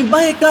ਕਿਉਂ ਨਹੀਂ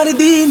ਬਾਏ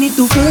ਕਰਦੀ ਨੀ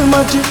ਤੂੰ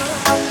ਫਿਲਮਾਂ 'ਚ,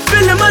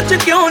 ਫਿਲਮਾਂ 'ਚ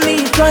ਕਿਉਂ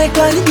ਨਹੀਂ ਟਰਾਈ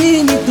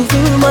ਕਰਦੀ ਨੀ ਤੂੰ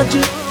ਫਿਲਮਾਂ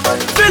 'ਚ,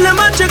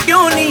 ਫਿਲਮਾਂ 'ਚ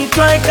ਕਿਉਂ ਨਹੀਂ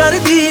ਟਰਾਈ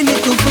ਕਰਦੀ ਨੀ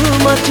ਤੂੰ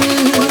ਫਿਲਮਾਂ 'ਚ,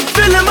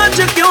 ਫਿਲਮਾਂ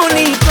 'ਚ ਕਿਉਂ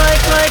ਨਹੀਂ ਟਰਾਈ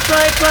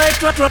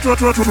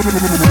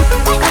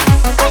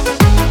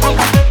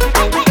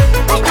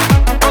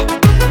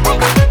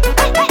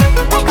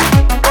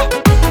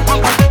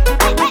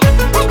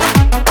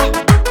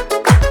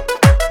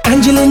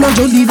ਐਂਜਲੀਨਾ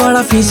ਜੋਲੀ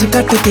ਵਾਲਾ ਫੇਸ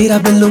ਕੱਟ ਤੇਰਾ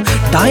ਬਿੱਲੋ,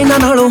 ਡਾਇਨਾ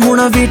ਨਾਲੋਂ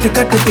ਹੋਣਾ ਵੇਟ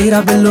ਕੱਟ ਤੇਰਾ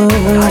ਬਿੱਲੋ।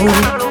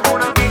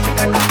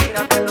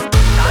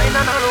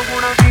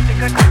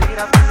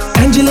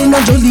 ਐਂਜਲੀਨਾ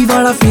ਜੋਲੀ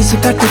ਵਾਲਾ ਫੇਸ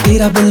ਕੱਟ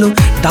ਤੇਰਾ ਬਿੱਲੋ,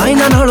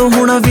 ਡਾਇਨਾ ਨਾਲੋਂ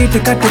ਹੋਣਾ ਵੇਟ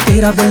ਕੱਟ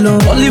ਤੇਰਾ ਬਿੱਲੋ।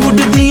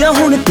 ਬਾਲੀਵੁੱਡ ਦੀਆਂ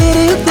ਹੁਣ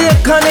ਤੇਰੇ ਉੱਤੇ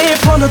ਅੱਖਾਂ ਨੇ,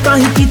 ਫੋਲੋ ਤਾਂ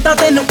ਹੀ ਕੀਤਾ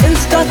ਤੈਨੂੰ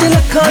ਇੰਸਟਾ ਤੇ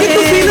ਲੱਖਾਂ ਨੇ।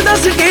 ਤੂੰ ਫੀਲ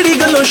ਦੱਸ ਕਿਹੜੀ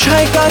ਗੱਲੋਂ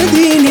ਸ਼ਾਇ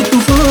ਕਰਦੀ ਨੀ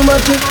ਤੂੰ ਫਿਲਮਾਂ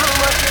 'ਚ,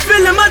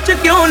 ਫਿਲਮਾਂ 'ਚ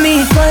ਕਿਉਂ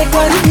ਨਹੀਂ ਟਰਾਈ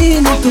ਕਰਦੀ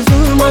ਨੀ ਤੂੰ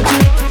ਫਿਲਮਾਂ 'ਚ,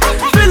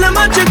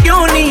 ਫਿਲਮਾਂ 'ਚ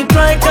ਕਿਉਂ ਨਹੀਂ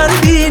ਟਰਾਈ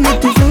ਕਰਦੀ ਨੀ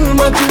ਤੂੰ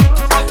ਫਿਲਮਾਂ 'ਚ,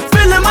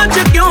 ਫਿਲਮਾਂ 'ਚ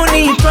ਕਿਉਂ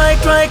ਨਹੀਂ ਟਰਾਈ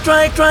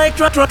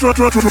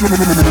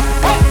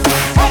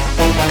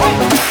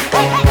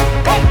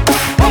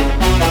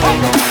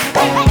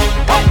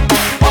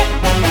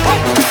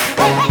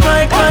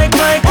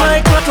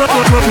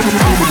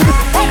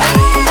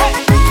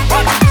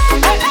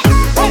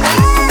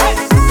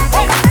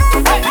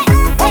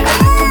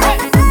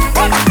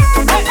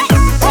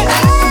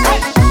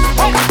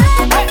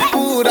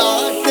ਪੂਰਾ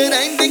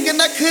ਟ੍ਰੈਂਡਿੰਗ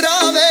ਨਖਰਾ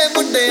ਵੇ,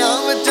 ਮੁੰਡਿਆਂ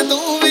ਵਿੱਚ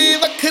ਤੂੰ ਵੀ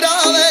ਵੱਖਰਾ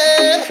ਵੇ,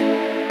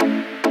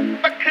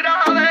 ਵੱਖਰਾ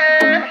ਵੇ।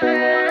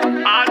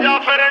 ਆ ਜਾ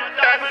ਫਿਰ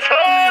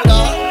ਟੈਂਸ਼ਨ। ਪੂਰਾ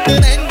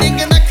ਟ੍ਰੈਂਡਿੰਗ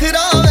ਨਖਰਾ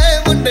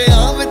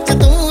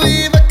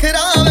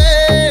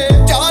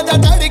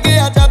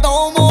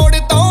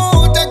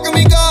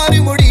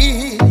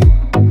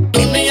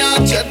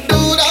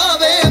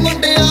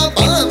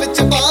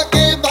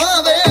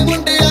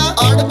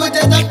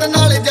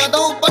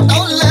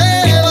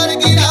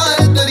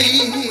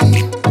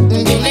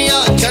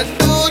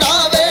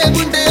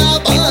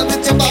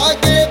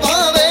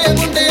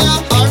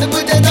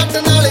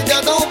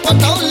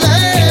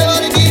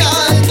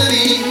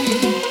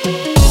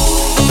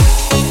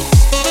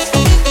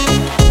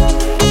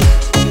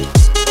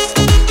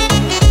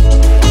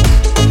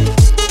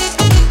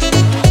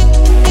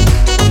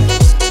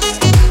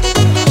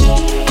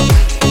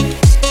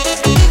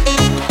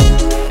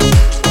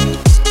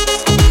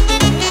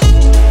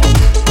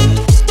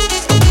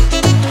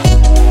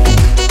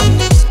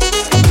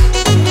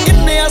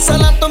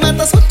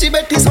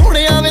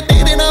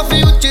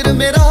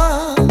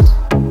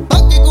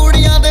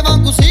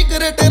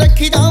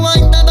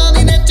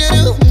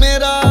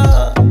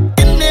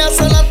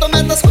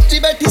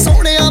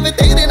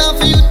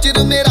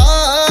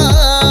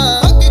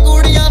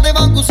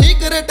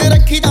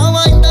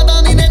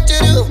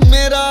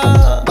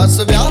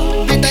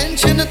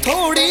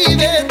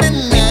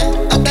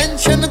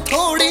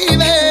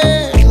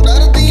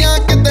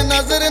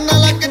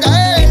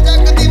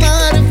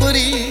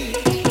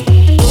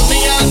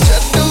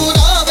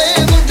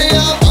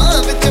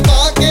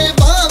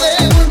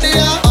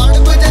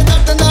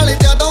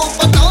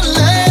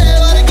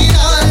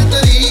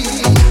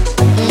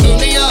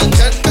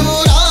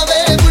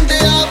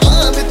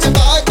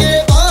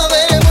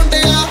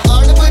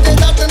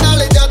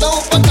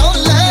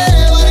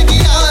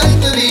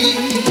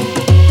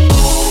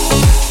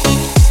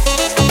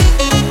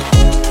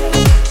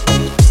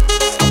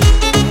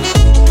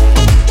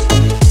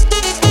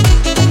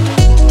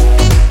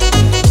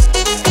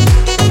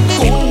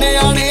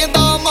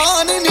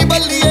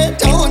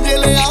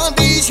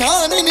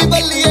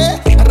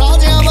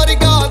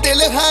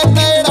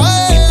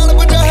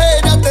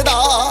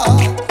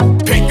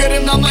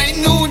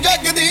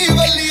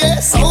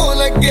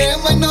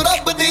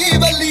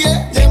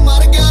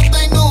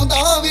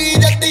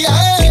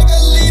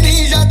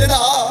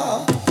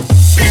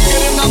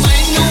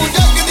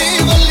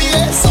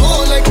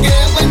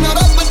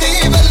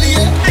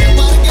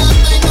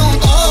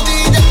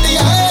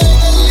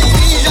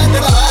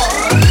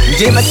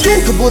ਜੇ ਮੈਂ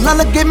ਝੂਠ ਬੋਲਣ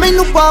ਲੱਗੇ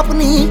ਮੈਨੂੰ ਪਾਪ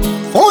ਨੀ,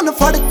 ਫੋਨ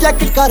ਫੜ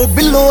ਚੈੱਕ ਕਰ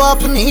ਬਿੱਲੋ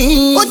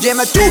ਆਪਣੀ। ਉਹ ਜੇ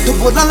ਮੈਂ ਝੂਠ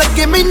ਬੋਲਣ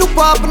ਲੱਗੇ ਮੈਨੂੰ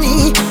ਪਾਪ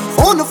ਨੀ,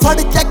 ਫੋਨ ਫੜ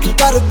ਚੈੱਕ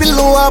ਕਰ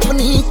ਬਿੱਲੋ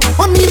ਆਪਣੀ।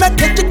 ਉਹ ਨੀ ਮੈਂ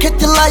ਖਿੱਚ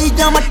ਖਿੱਚ ਲਾਈ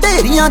ਜਾਵਾਂ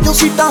ਢੇਰੀਆਂ ਜੋ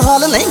ਸੀਟਾਂ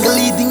ਹਾਲ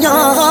ਲਹਿੰਗਲੀ ਦੀਆਂ।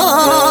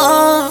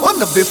 ਉਹ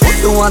 90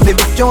 ਫੋਟੋਆਂ ਦੇ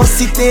ਵਿੱਚੋਂ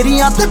 80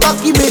 ਤੇਰੀਆਂ ਤੇ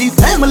ਬਾਕੀ ਮੇਰੀ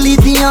ਫੈਮਿਲੀ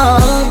ਦੀਆਂ।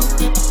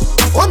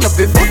 ਉਹ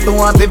 90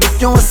 ਫੋਟੋਆਂ ਦੇ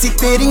ਵਿੱਚੋਂ 80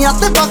 ਤੇਰੀਆਂ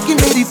ਤੇ ਬਾਕੀ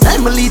ਮੇਰੀ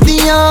ਫੈਮਿਲੀ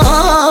ਦੀਆਂ।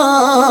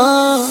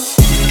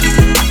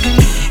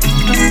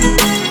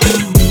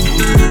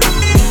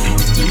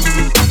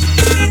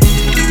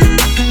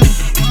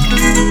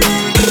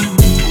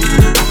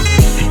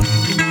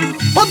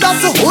 ਉਹ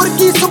ਦੱਸ ਹੋਰ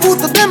ਕੀ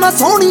ਸਬੂਤ ਦੇ ਮੈਂ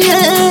ਸੋਹਣੀਏ,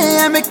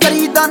 ਐਵੇਂ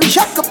ਕਰੀਦਾ ਨੀ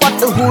ਸ਼ੱਕ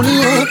ਪੱਟ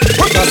ਹੋਣੀਏ।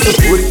 ਉਹ ਦੱਸ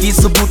ਹੋਰ ਕੀ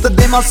ਸਬੂਤ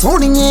ਦੇ ਮੈਂ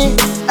ਸੋਹਣੀਏ,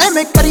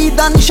 ਐਵੇਂ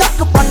ਕਰੀਦਾ ਨੀ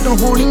ਸ਼ੱਕ ਪੱਟ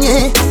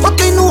ਹੋਣੀਏ। ਉਹ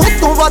ਤੈਨੂੰ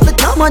ਉਤੋਂ ਵੱਧ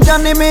ਚਾਵਾਂ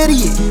ਜਾਨੇ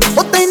ਮੇਰੀਏ,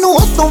 ਉਹ ਤੈਨੂੰ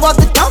ਉਤੋਂ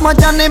ਵੱਧ ਚਾਵਾਂ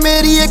ਜਾਨੇ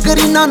ਮੇਰੀਏ।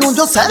 ਕਰੀਨਾ ਨੂੰ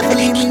ਜੋ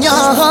ਸੈਲਫੀ ਮੀਆਂ।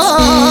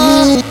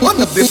 ਉਹ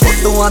 90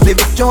 ਫੋਟੋਆਂ ਦੇ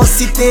ਵਿੱਚੋਂ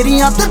 80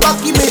 ਤੇਰੀਆਂ ਤੇ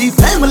ਬਾਕੀ ਮੇਰੀ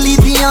ਫੈਮਿਲੀ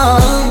ਦੀਆਂ।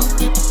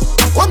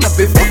 ਉਹ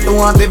 90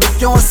 ਫੋਟੋਆਂ ਦੇ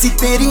ਵਿੱਚੋਂ 80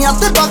 ਤੇਰੀਆਂ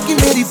ਤੇ ਬਾਕੀ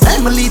ਮੇਰੀ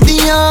ਫੈਮਿਲੀ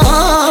ਦੀਆਂ।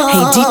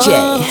 Hey DJ,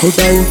 ਹੋ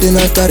ਡਾਊਟ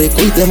ਨਾ ਕਰੇ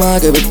ਕੋਈ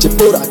ਦਿਮਾਗ ਵਿੱਚ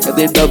ਪੂਰਾ,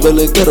 ਕਦੇ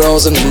ਡਬਲ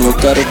ਕਰੋਸ ਨਹੀਂ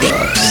ਕਰਦਾ।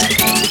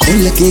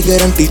 ਖੁੱਲ ਕੇ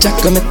ਗਾਰੰਟੀ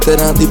ਚੱਕ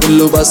ਮਿੱਤਰਾਂ ਦੀ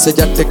ਬਿੱਲੋ, ਬਸ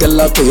ਜੱਟ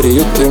ਗੱਲਾਂ ਤੇਰੇ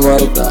ਉੱਤੇ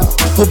ਮਾਰਦਾ।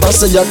 ਉਹ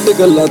ਬਸ ਜੱਟ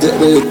ਗੱਲਾਂ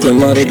ਤੇਰੇ ਉੱਤੇ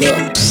ਮਾਰਦਾ।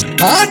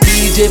 ਹਾਂ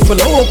DJ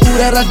ਫਲੋ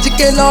ਪੂਰਾ ਰੱਜ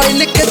ਕੇ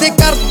ਲਾਇਲ, ਕਦੇ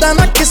ਕਰਦਾ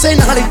ਨਾ ਕਿਸੇ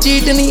ਨਾਲ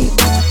ਚੀਟ ਨਹੀਂ।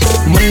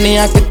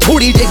 ਮੰਨਿਆ ਕਿ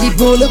ਥੋੜੀ ਜਿਹੀ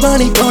ਬੋਲ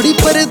ਬਾਣੀ ਕੌੜੀ,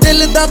 ਪਰ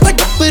ਦਿਲ ਦਾ ਤਾਂ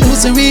ਗੱਭਰੂ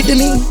ਸਵੀਟ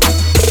ਨਹੀਂ।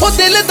 ਉਹ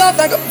ਦਿਲ ਦਾ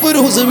ਤਾਂ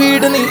ਗੱਭਰੂ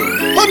ਸਵੀਟ ਨਹੀਂ।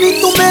 ਉਹ ਨੀ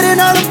ਤੂੰ ਮੇਰੇ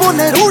ਨਾਲ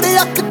ਬੋਲੇ ਰੂੜੇ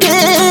ਅੱਕ ਕੇ,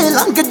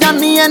 ਲੰਘ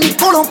ਜਾਨੀ ਐ ਨੀ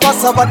ਕੋਲੋਂ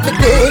ਪਾਸਾ ਵੱਟ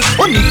ਕੇ।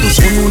 ਉਹ ਨੀ ਤੂੰ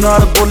ਸੋਨੂ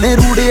ਨਾਲ ਬੋਲੇ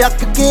ਰੂੜੇ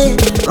ਅੱਕ ਕੇ,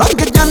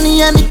 ਲੰਘ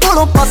ਜਾਨੀ ਐ ਨੀ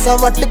ਕੋਲੋਂ ਪਾਸਾ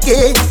ਵੱਟ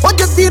ਕੇ। ਉਹ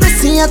ਜੱਦੀ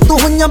ਰੁੱਸੀਆਂ ਤੂੰ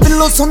ਹੋਈਆਂ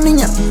ਬਿੱਲੋ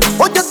ਸੁਣਨੀਆਂ,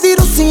 ਉਹ ਜੱਦੀ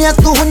ਰੁੱਸੀਆਂ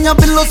ਤੂੰ ਹੋਈਆਂ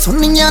ਬਿੱਲੋ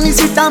ਸੁਣਨੀਆਂ। ਨੀ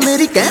ਸੀਟਾਂ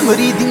ਮੇਰੀ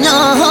ਕੈਮਰੀ ਦੀਆਂ।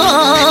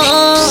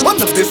 ਉਹ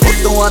 90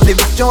 ਫੋਟੋਆਂ ਦੇ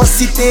ਵਿੱਚੋਂ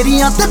 80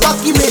 ਤੇਰੀਆਂ ਤੇ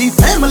ਬਾਕੀ ਮੇਰੀ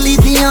ਫੈਮਿਲੀ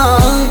ਦੀਆਂ।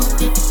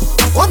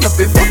 ਉਹ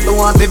 90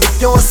 ਫੋਟੋਆਂ ਦੇ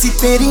ਵਿੱਚੋਂ 80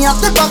 ਤੇਰੀਆਂ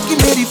ਤੇ ਬਾਕੀ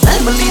ਮੇਰੀ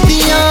ਫੈਮਿਲੀ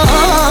ਦੀਆਂ।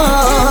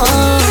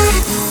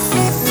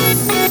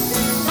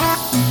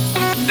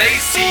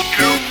 Desi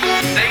Club,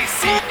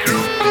 Desi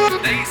Club,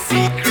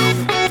 Desi Club,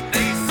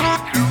 Desi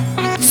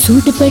Club।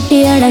 Suit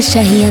Patiala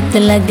ਸ਼ਾਹੀ ਹੱਥ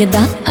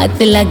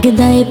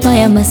ਲੱਗਦਾ ਏ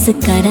ਪਾਇਆ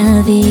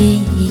ਮਸਕਾਰਾ ਵੇ।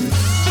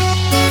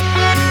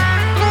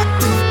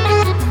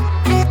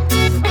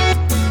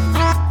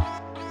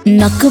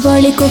 ਨੱਕ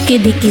ਵਾਲੇ ਕੋਕੇ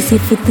ਦੀ ਕੀ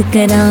ਸਿਫਤ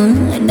ਕਰਾਂ,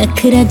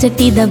 ਨਖਰਾ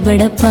ਜੱਟੀ ਦਾ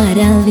ਬੜਾ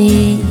ਭਾਰਾ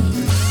ਵੇ।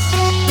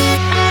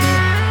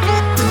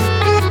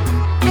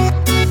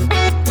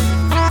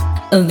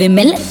 ਵੇ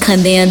ਮੈਂ ਲੱਖਾਂ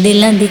ਦਿਆਂ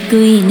ਦਿਲਾਂ ਦੀ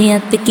ਕੋਈ ਨੇ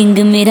ਅੱਤ ਕਿੰਗ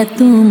ਮੇਰਾ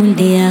ਤੂੰ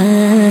ਮੁੰਡਿਆ।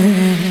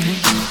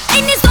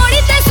 ਇੰਨੀ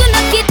ਸੋਹਣੀ ਤੇ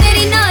ਸੁਨੱਖੀ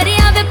ਤੇਰੀ ਨਾਰੇ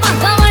ਆਵੇ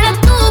ਭਾਗਾਂ ਵਾਲਾ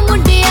ਤੂੰ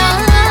ਮੁੰਡਿਆ।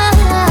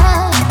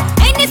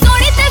 ਇੰਨੀ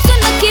ਸੋਹਣੀ ਤੇ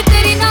ਸੁਨੱਖੀ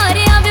ਤੇਰੀ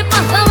ਨਾਰੇ ਆਵੇ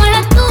ਭਾਗਾਂ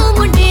ਵਾਲਾ ਤੂੰ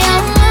ਮੁੰਡਿਆ।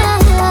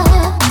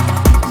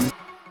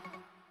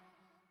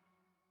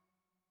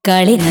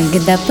 ਕਾਲੇ ਰੰਗ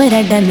ਦਾ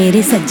ਪਰਾਡਾ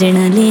ਮੇਰੇ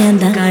ਸੱਜਣਾ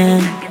ਲਿਆਂਦਾ।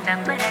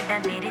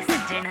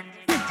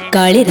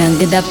 ਕਾਲੇ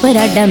ਰੰਗ ਦਾ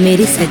ਪਰਾਡਾ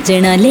ਮੇਰੇ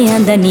ਸੱਜਣਾ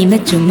ਲਿਆਂਦਾ। ਨੀ ਮੈਂ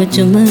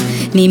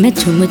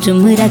ਚੁੰਮ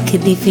ਚੁੰਮ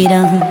ਰੱਖਦੀ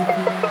ਫਿਰਾਂ।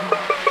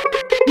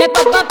 ਮੈਂ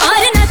ਪੱਪਾ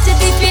ਪਾਰ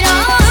ਨੱਚਦੀ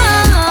ਫਿਰਾਂ,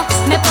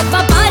 ਮੈਂ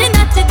ਪੱਪਾ ਪਾਰ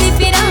ਨੱਚਦੀ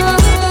ਫਿਰਾਂ।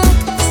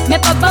 ਮੈਂ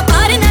ਪੱਪਾ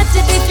ਪਾਰ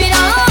ਨੱਚਦੀ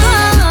ਫਿਰਾਂ,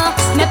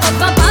 ਮੈਂ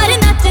ਪੱਪਾ ਪਾਰ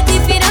ਨੱਚਦੀ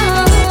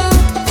ਫਿਰਾਂ।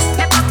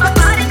 ਮੈਂ ਪੱਪਾ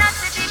ਪਾਰ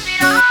ਨੱਚਦੀ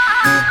ਫਿਰਾਂ,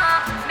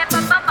 ਮੈਂ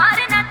ਪੱਪਾ ਪਾਰ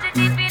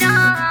ਨੱਚਦੀ ਫਿਰਾਂ।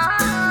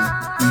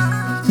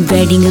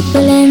 ਵੈਡਿੰਗ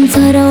ਪਲਾਨ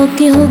ਸਾਰਾ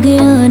ਓਕੇ ਹੋ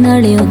ਗਿਆ,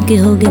 ਨਾਲੇ ਓਕੇ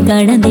ਹੋ ਗਏ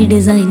ਕਾਰਡਾਂ ਦੇ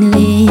ਡਿਜ਼ਾਈਨ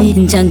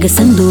ਵੇ। ਜੰਗ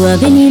ਸੰਧੂ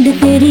ਆਵੇ ਨੀਂਦ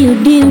ਤੇਰੀ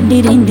ਉੱਡੀ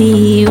ਉੱਡੀ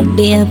ਰਹਿੰਦੀ,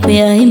 ਉੱਡਿਆ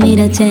ਪਿਆ ਏ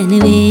ਮੇਰਾ ਚੈਨ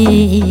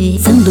ਵੇ।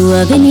 ਸੰਧੂ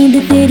ਆਵੇ ਨੀਂਦ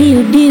ਤੇਰੀ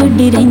ਉੱਡੀ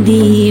ਉੱਡੀ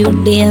ਰਹਿੰਦੀ,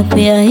 ਉੱਡਿਆ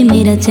ਪਿਆ ਏ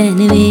ਮੇਰਾ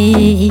ਚੈਨ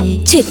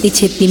ਵੇ। ਛੇਤੀ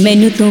ਛੇਤੀ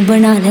ਮੈਨੂੰ ਤੂੰ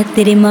ਬਣਾ ਲੈ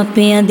ਤੇਰੇ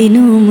ਮਾਪਿਆਂ ਦੀ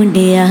ਨੂੰ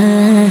ਮੁੰਡਿਆ।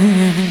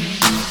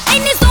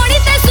 ਇੰਨੀ ਸੋਹਣੀ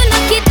ਤੇ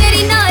ਸੁਨੱਖੀ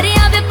ਤੇਰੀ ਨਾਰੇ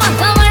ਆਵੇ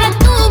ਭਾਗਾਂ ਵਾਲਾ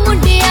ਤੂੰ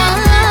ਮੁੰਡਿਆ।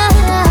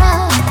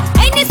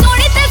 ਇੰਨੀ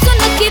ਸੋਹਣੀ ਤੇ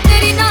ਸੁਨੱਖੀ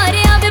ਤੇਰੀ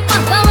ਨਾਰੇ ਆਵੇ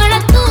ਭਾਗਾਂ ਵਾਲਾ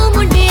ਤੂੰ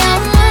ਮੁੰਡਿਆ।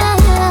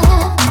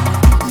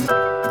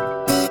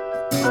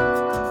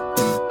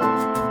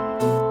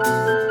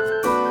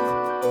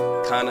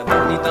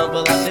 ਖਾਨਦਾਨੀ ਤਾਂ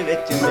ਬਲੱਡ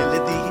ਵਿੱਚ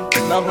ਮਿਲਦੀ,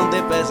 ਨਾ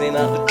ਹੁੰਦੇ ਪੈਸੇ ਨਾ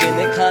ਉੱਚੇ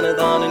ਨੇ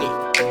ਖਾਨਦਾਨ ਨੀ।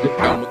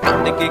 ਕੰਮ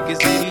ਕੱਢ ਕੇ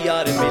ਕਿਸੇ ਵੀ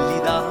ਯਾਰ ਬੇਲੀ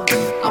ਦਾ,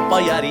 ਆਪਾਂ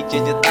ਯਾਰੀ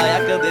ਚ ਜਿਤਾਇਆ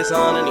ਕਦੇ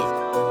ਸਾਨ ਨੀ।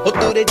 ਉਹ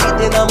ਤੇਰੇ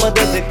ਜੀਦੇ ਨਾ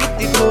ਮਦਦ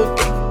ਕੀਤੀ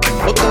ਠੋਕ,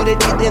 ਉਹ ਤੇਰੇ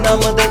ਜੀਦੇ ਨਾ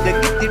ਮਦਦ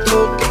ਕੀਤੀ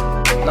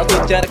ਠੋਕ। ਨਾ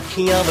ਦੋ ਚਾਰ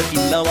ਰੱਖੀਆਂ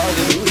ਵਕੀਲਾਂ ਵਾਂਗ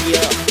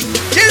ਰੂਹੀਆਂ।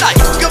 ਜਿਹੜਾ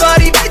ਇੱਕ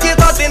ਵਾਰੀ ਬਹਿ ਜੇ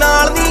ਸਾਡੇ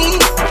ਨਾਲ ਨੀ,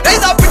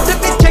 ਇਹਦਾ ਪਿੱਛੇ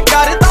ਪਿੱਛੇ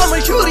ਕਰਦਾ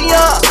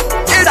ਮਸ਼ਹੂਰੀਆਂ।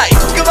 ਜਿਹੜਾ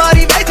ਇੱਕ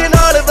ਵਾਰੀ ਬਹਿ ਜੇ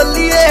ਨਾਲ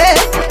ਬੱਲੀਏ,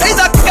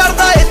 ਇਹਦਾ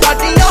ਕਰਦਾ ਏ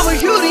ਸਾਡੀਆਂ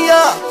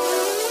ਮਸ਼ਹੂਰੀਆਂ।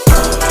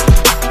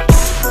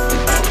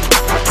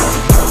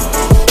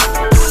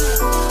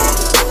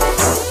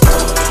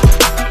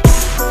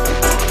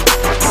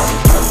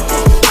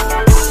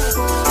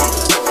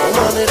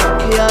 ਉਹਨੇ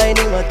ਰੱਖਿਆ ਏ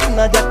ਨੀ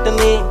ਮਚਨਾ ਜੱਟ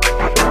ਨੇ,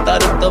 ਤਾਂ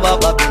ਰੁਤਬਾ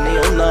ਬਾਬੇ ਨੇ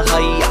ਉਹਨਾਂ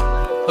ਹਾਈ ਆ।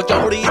 ਉਹ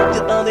ਚੌੜੀ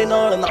ਇੱਜ਼ਤਾਂ ਦੇ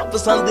ਨਾਲ ਨਾ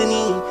ਪਸੰਦ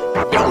ਨੀ,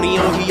 ਪਿਆਉਣੀ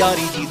ਉਹੀ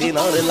ਯਾਰੀ ਜਿਹਦੇ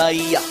ਨਾਲ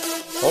ਲਾਈ ਆ।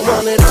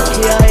 ਉਹਨਾਂ ਨੇ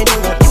ਰੱਖਿਆ ਏ ਨੀ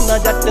ਮਚਨਾ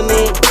ਜੱਟ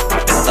ਨੇ,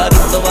 ਤਾਂ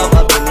ਰੁਤਬਾ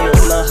ਬਾਬੇ ਨੇ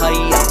ਉਹਨਾਂ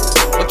ਹਾਈ ਆ।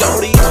 ਉਹ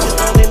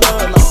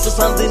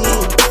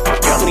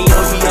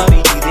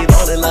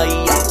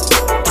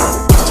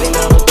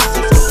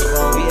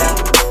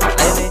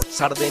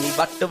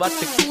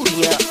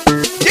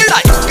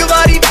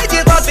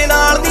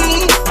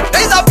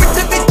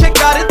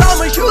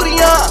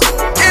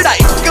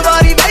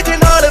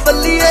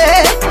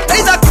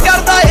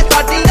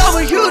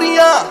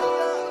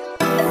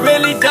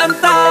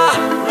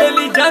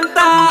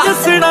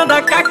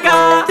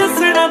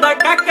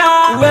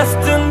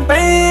western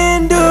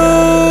ਪੇਂਡੂ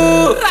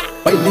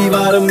ਪਹਿਲੀ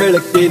ਵਾਰ ਮਿਲ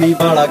ਕੇ ਨੀ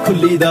ਵਾਲਾ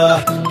ਖੁੱਲੀ ਦਾ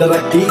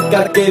ਤਰੱਕੀ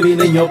ਕਰਕੇ ਵੀ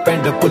ਨਹੀਂ ਉਹ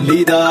ਪਿੰਡ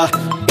ਭੁੱਲੀ ਦਾ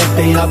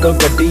ਗੱਟਿਆਂ ਤੋਂ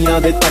ਗੱਡੀਆਂ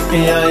ਦੇ ਤੱਕ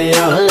ਆਏ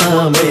ਆ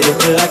ਮੇਰੇ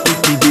ਤੇਰਾ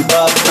ਕੀਤੀ ਦੀ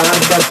ਬਾਤਾਂ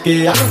ਕਰਕੇ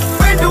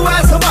ਪੇਂਡੂ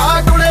ਐ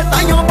ਸੁਭਾਅ ਕੁੜੇ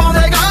ਤਾਈਓ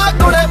ਪਾਉਂਦੇਗਾ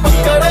ਕੁੜੇ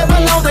ਬੱਕਰੇ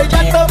ਬਲਾਉਂਦੇ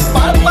ਜੱਟ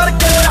ਪਰ ਪਰ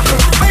ਕੇ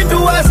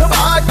ਪੇਂਡੂ ਐ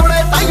ਸੁਭਾਅ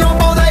ਕੁੜੇ ਤਾਈਓ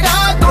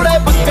ਪਾਉਂਦੇਗਾ ਕੁੜੇ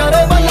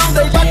ਬੱਕਰੇ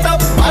ਬਲਾਉਂਦੇ ਜੱਟ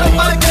ਪਰ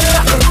ਪਰ ਕੇ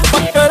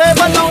ਬੱਕਰੇ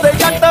ਬਲਾਉਂਦੇ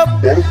ਜੱਟ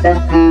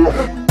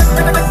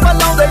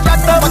ਬਲਾਉਂਦੇ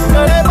ਜੱਟ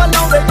ਬੱਕਰੇ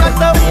ਬਲਾਉਂਦੇ ਜੱਟ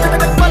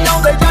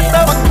ਬਲਾਉਂਦੇ ਜੱਟ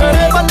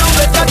ਬੱਕਰੇ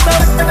ਬਲਾਉਂਦੇ ਜੱਟ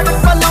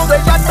ਬਲਾਉਂਦੇ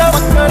ਜੱਟ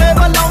ਬੱਕਰੇ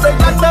ਬਲਾਉਂਦੇ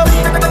ਜੱਟ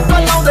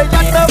ਬਲਾਉਂਦੇ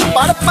ਜੱਟ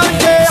ਪਰ ਪਰ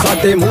ਕੇ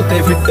ਸਾਡੇ ਮੂੰਹ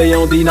ਤੇ ਫਿੱਟ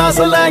ਆਉਂਦੀ ਨਾ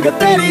ਸਲੈਂਗ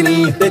ਤੇਰੀ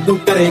ਨੀ ਤੇ ਤੂੰ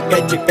ਕਰੇ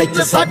ਕੱਚ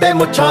ਕੱਚ ਸਾਡੇ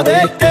ਮੁੱਛਾਂ ਦੇ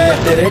ਕੇ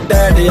ਤੇਰੇ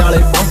ਡੈਡ ਵਾਲੇ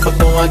ਪੰਪ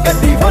ਤੋਂ ਆ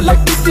ਗੱਡੀ ਫੁੱਲ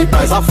ਕੀਤੀ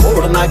ਪੈਸਾ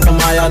ਫੋੜਨਾ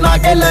ਕਮਾਇਆ ਨਾ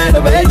ਕੇ ਲੈਂਡ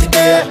ਵੇਚ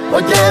ਕੇ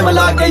ਉਹ ਜੇਮ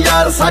ਲਾ ਕੇ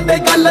ਯਾਰ ਸਾਡੇ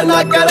ਗੱਲ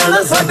ਨਾ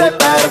ਕਰਨ ਸਾਡੇ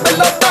ਪੈਰ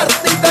ਬਿੱਲੋ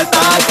ਧਰਤੀ ਤੇ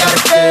ਤਾਂ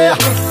ਕਰਕੇ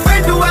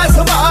ਪੇਂਡੂ ਐ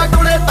ਸੁਭਾਅ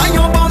ਕੁੜੇ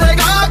ਤਾਈਓ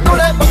ਪਾਉਂਦੇਗਾ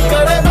ਕੁੜੇ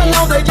ਬੱਕਰੇ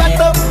ਬਲਾਉਂਦੇ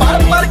ਜੱਟ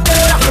ਪਰ ਪਰ ਕੇ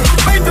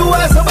ਪੇਂਡੂ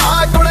ਐ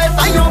ਸੁਭਾਅ ਕੁੜੇ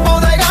ਤਾਈਓ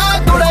ਪਾਉਂਦੇਗਾ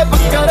ਕੁੜੇ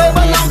ਬੱਕਰੇ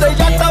ਬਲਾਉਂਦੇ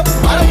ਜੱਟ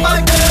ਪਰ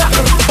ਪਰ ਕੇ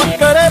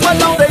ਬੱਕਰੇ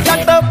ਬਲਾਉਂਦੇ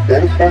ਜੱਟ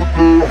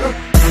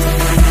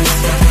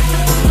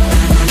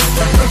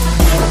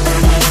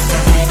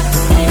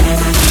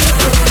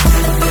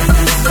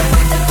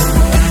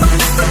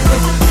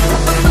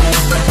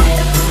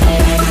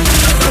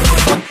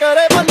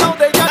ਬੱਕਰੇ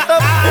ਬਲਾਉਂਦੇ ਜੱਟ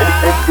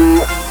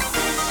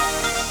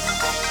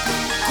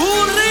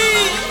Curry,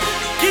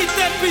 keep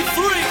that P3,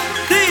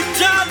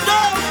 DJ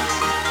Dog.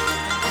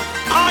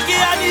 आगे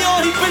आगे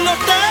और ही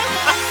पिलोटे.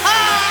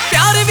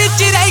 ਪਿਆਰ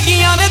ਵਿੱਚ ਰਹਿ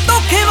ਗਈਆਂ ਨੇ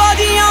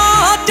ਧੋਖੇਬਾਜ਼ੀਆਂ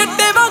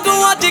ਚੱਟੇ ਵਾਂਗੂ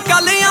ਅੱਜ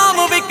ਕੱਲ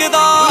ਆਮ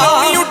ਵਿਕਦਾ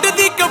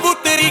ਉੱਡਦੀ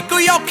ਕਬੂਤਰੀ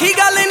ਕੋਈ ਔਖੀ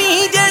ਗੱਲ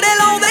ਨਹੀਂ ਜਿਹੜੇ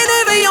ਲਾਉਂਦੇ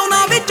ਨੇ ਵੀ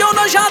ਉਹਨਾਂ ਵਿੱਚੋਂ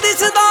ਨਸ਼ਾ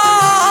ਦਿਸਦਾ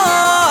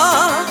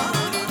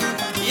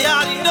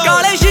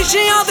ਕਾਲੇ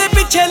ਸ਼ੀਸ਼ਿਆਂ ਦੇ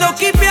ਪਿੱਛੇ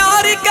ਲੋਕੀ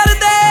ਪਿਆਰ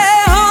ਕਰਦੇ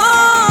ਹਾਂ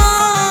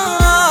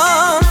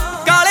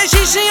ਕਾਲੇ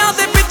ਸ਼ੀਸ਼ਿਆਂ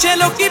ਦੇ ਪਿੱਛੇ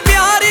ਲੋਕੀ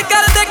ਪਿਆਰ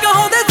ਕਰਦੇ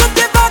ਕਹਾਉਂਦੇ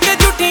ਸੁੱਚੇ ਪਾ ਕੇ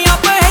ਝੂਠੀਆਂ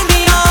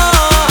ਪਹਿਨੀਆਂ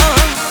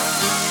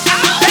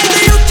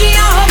ਕਹਿੰਦੇ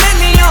ਉੱਚੀਆਂ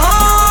ਹਵੇਲੀਆਂ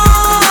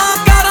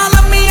ਕਾਰਾਂ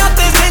ਲੰਮੀਆਂ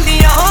ਤੇ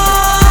ਸੈਂਦੀਆਂ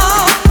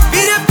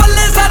ਵੀਰੇ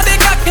ਪੱਲੇ ਸਾਡੇ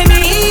ਕੱਖ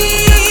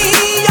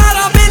ਨਹੀਂ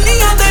ਯਾਰਾਂ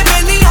ਬੇਲੀਆਂ ਦੇ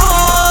ਬੇਲੀਆਂ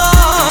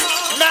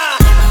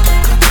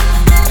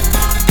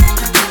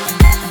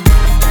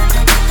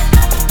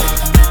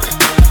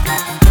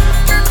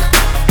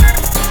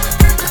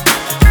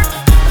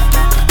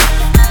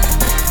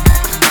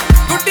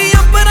ਗੁੱਡੀ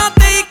ਅੰਬਰਾਂ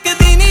ਤੇ ਇੱਕ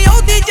ਦਿਨ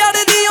ਉਹਦੀ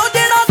ਚੜ੍ਹਦੀ ਉਹ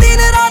ਜਿਹੜਾ ਦਿਨ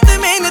ਰਾਤ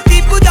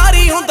ਮਿਹਨਤੀ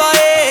ਪੁਜਾਰੀ ਹੁੰਦਾ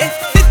ਏ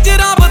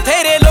ਟਿਚਰਾਂ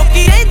ਬਥੇਰੇ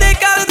ਲੋਕੀ ਰਹਿੰਦੇ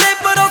ਕਰਦੇ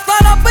ਭਰੋਸਾ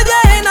ਰੱਬ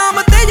ਜਿਹੇ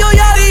ਨਾਮ ਤੇ ਜੋ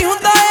ਯਾਰੀ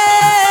ਹੁੰਦਾ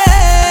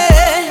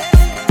ਏ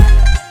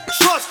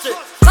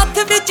ਸੱਥ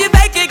ਵਿੱਚ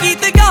ਬਹਿ ਕੇ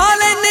ਗੀਤ ਗਾ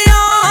ਲੈਨੇ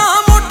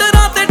ਆ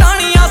ਮੋਟਰਾਂ ਤੇ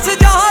ਢਾਣੀਆਂ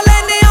ਸਜਾ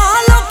ਲੈਨੇ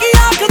ਆ ਲੋਕੀ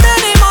ਆਖਦੇ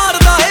ਨੇ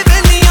ਮਾਰਦਾ ਏ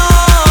ਵੇਲੀਆਂ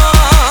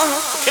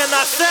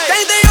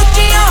ਕਹਿੰਦੇ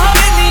ਉੱਚੀਆਂ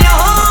ਹਵੇਲੀਆਂ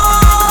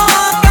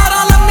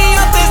ਕਾਰਾਂ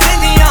ਲੰਮੀਆਂ ਤੇ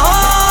ਸੈਂਦੀਆਂ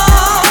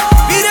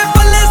ਵੀਰੇ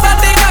ਪੱਲੇ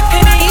ਸਾਡੇ ਕੱਖ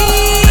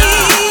ਨਹੀਂ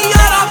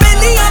ਯਾਰਾਂ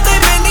ਬੇਲੀਆਂ ਤੇ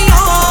ਬੇਲੀਆਂ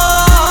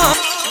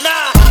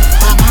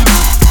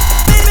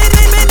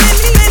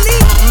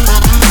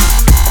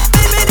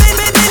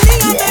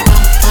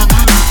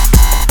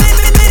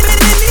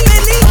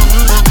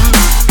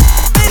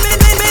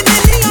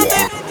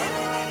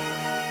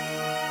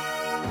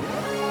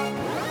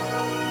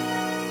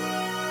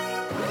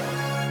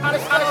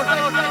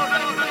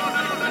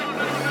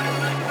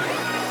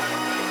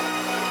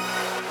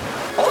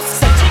ਉਹ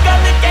ਸੱਚੀ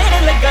ਗੱਲ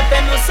ਕਹਿਣ ਲੱਗਾ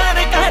ਤੈਨੂੰ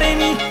ਸਰਕਾਰ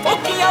ਨੀ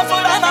ਫੋਕੀਆਂ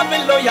ਫੜਾਣਾ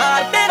ਮਿਲੋ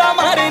ਯਾਰ ਤੇਰਾ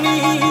ਮਾਰਨੀ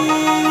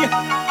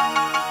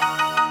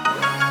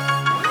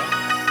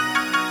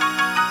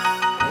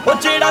ਉਹ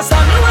ਜਿਹੜਾ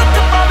ਸਾਨੂੰ ਹੱਥ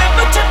ਪਾਵੇ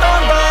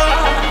ਪਛਤਾਉਂਦਾ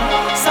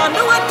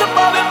ਸਾਨੂੰ ਹੱਥ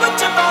ਪਾਵੇ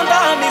ਪਛਤਾਉਂਦਾ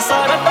ਨੀ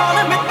ਸਾਰਾ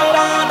ਟਾਣ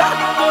ਮਿੱਤਰਾਂ ਦਾ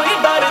ਕੋਈ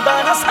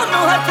ਡਰਦਾ ਨਾ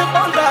ਸਾਨੂੰ ਹੱਥ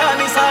ਪਾਉਂਦਾ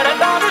ਨੀ ਸਾਰਾ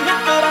ਟਾਣ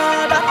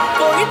ਮਿੱਤਰਾਂ ਦਾ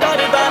ਕੋਈ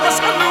ਡਰਦਾ ਨਾ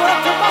ਸਾਨੂੰ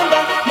ਹੱਥ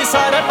ਪਾਉਂਦਾ ਨੀ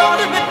ਸਾਰਾ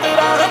ਟਾਣ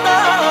ਮਿੱਤਰਾਂ ਦਾ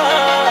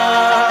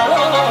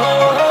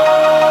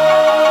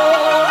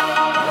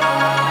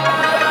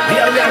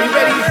Yeah, you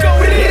ready to go?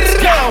 Let's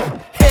go.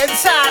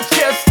 Heads high.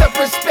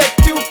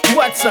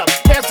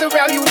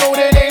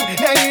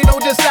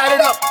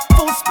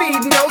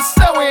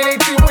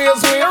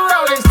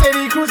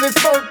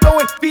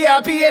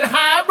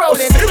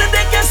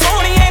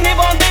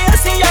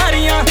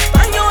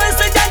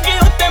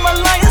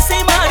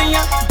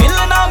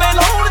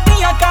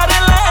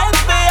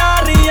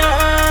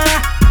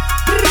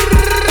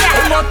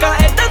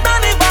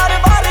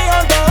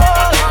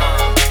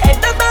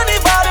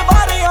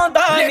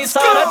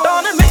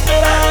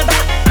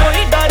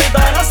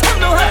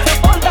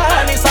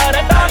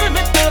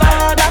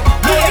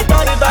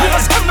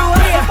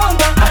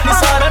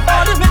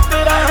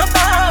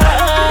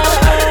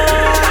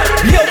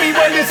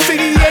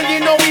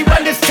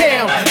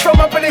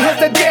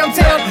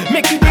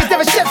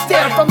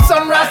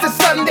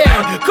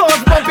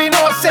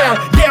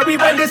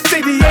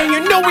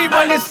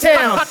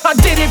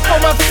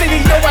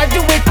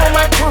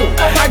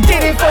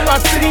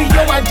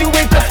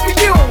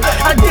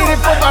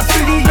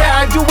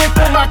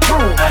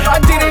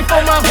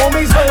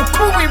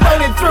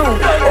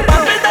 ਉਹ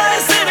ਬੰਦਾ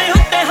ਸਿਰੇ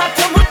ਉੱਤੇ ਹੱਥ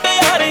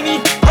ਮੁੱਟਿਆਰੇ ਨੀ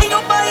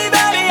ਆਇਓ ਬਾਈ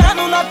ਵੈਰੀਆਂ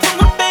ਨੂੰ ਨੱਥ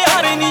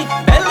ਮੁੱਟਿਆਰੇ ਨੀ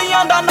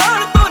ਬੈਲੀਆਂ ਦਾ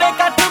ਨਾਲ ਤੁਰੇ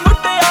ਕੱਟ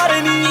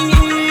ਮੁੱਟਿਆਰੇ ਨੀ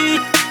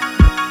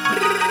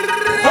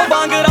ਉਹ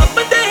ਵਾਂਗ ਰੱਬ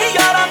ਦੇ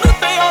ਯਾਰਾਂ ਨੂੰ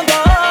ਤੇ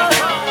ਆਉਂਦਾ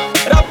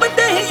ਰੱਬ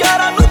ਦੇ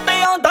ਯਾਰਾਂ ਨੂੰ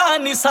ਤੇ ਆਉਂਦਾ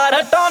ਨੀ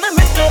ਸਾਰਾ ਟੌਨ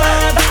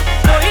ਮਿੱਤਰਾਂ ਦਾ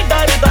ਕੋਈ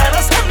ਡਰਦਾ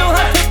ਨਾ ਸਾਨੂੰ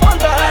ਹੱਥ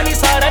ਪਾਉਂਦਾ ਨੀ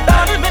ਸਾਰਾ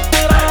ਟੌਨ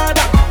ਮਿੱਤਰਾਂ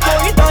ਦਾ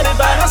ਕੋਈ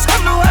ਡਰਦਾ ਨਾ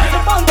ਸਾਨੂੰ ਹੱਥ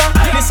ਪਾਉਂਦਾ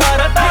ਨੀ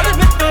ਸਾਰਾ ਟੌਨ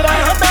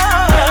ਮਿੱਤਰਾਂ ਦਾ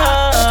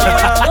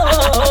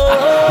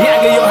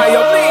Yeah, yo, how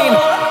you mean?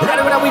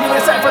 Right when we do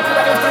this effort to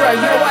that right,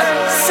 you know what?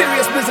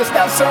 Serious business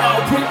now, so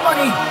put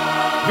money.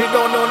 We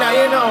don't know now,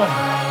 you know.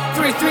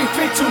 3, 3,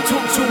 3, 2, 2,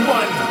 2,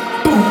 1.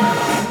 Boom.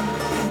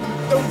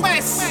 The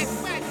West.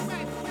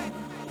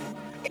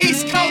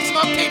 East Coast,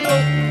 my people.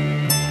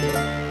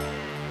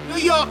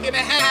 New York in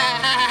the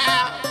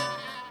house.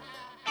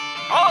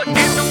 Oh,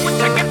 did you put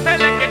your get the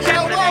like a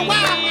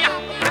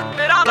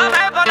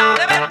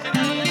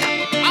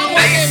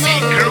Desi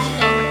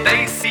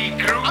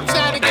crew. I'm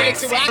trying to get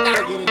into it. I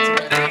gotta get into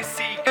it.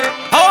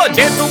 ਹੋ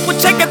ਜੇ ਤੂੰ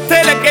ਪੁੱਛੇ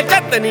ਕਿੱਥੇ ਲੱਗੇ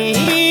ਚਤਨੀ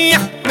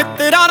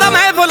ਮਿੱਤਰਾਂ ਦਾ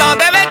ਮਹਿਫਲਾਂ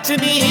ਦੇ ਵਿੱਚ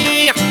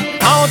ਨੀ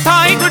ਥਾਂ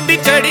ਥਾਂ ਹੀ ਗੁੱਡੀ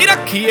ਚੜੀ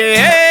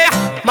ਰੱਖੀਏ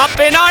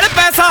ਮਾਪੇ ਨਾਲ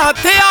ਪੈਸਾ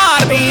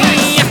ਹਥਿਆਰ ਨੀ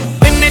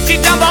ਇੰਨੇ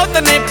ਚੀਜ਼ਾਂ ਬਹੁਤ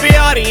ਨੇ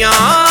ਪਿਆਰੀਆਂ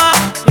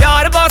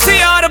ਯਾਰ ਬਸ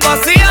ਯਾਰ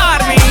ਬਸ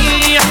ਯਾਰ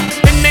ਨੀ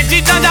ਇੰਨੇ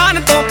ਚੀਜ਼ਾਂ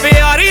ਜਾਨ ਤੋਂ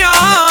ਪਿਆਰੀਆਂ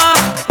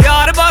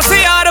ਯਾਰ ਬਸ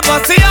ਯਾਰ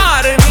ਬਸ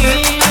ਯਾਰ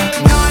ਨੀ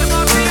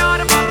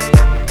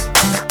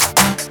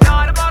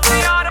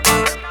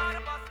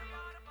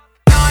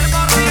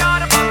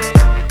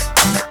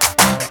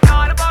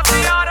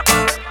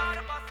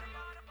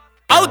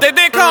ਆਉਦੇ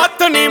ਦੇਖ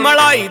ਹੱਥ ਨੀ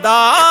ਮਲਾਈ ਦਾ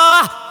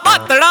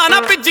ਪਾਤੜਾ ਨਾ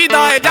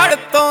ਭਿੱਜੀਦਾ ਏ ਜੜ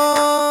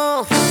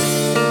ਤੋਂ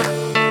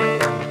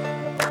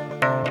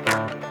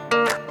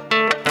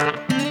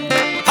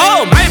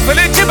ਹੋ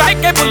ਮਹਿਫਿਲ ਚ ਬਹਿ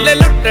ਕੇ ਬੁੱਲੇ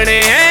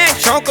ਲੁੱਟਣੇ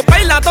ਸ਼ੌਂਕ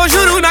ਪਹਿਲਾਂ ਤੋਂ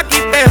ਸ਼ੁਰੂ ਨਾ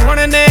ਕੀਤੇ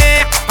ਹੁਣ ਨੇ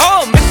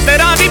ਹੋ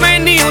ਮਿੱਤਰਾਂ ਦੀ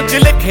ਮੈਨੀ ਉੱਚ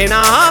ਲਿਖੇ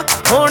ਨਾ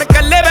ਹੁਣ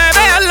ਕੱਲੇ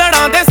ਬਹਿ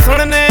ਹੱਲੜਾਂ ਦੇ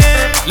ਸੁਣਨੇ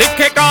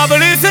ਲਿਖੇ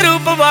ਕਾਬਲ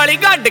ਸਰੂਪ ਵਾਲੀ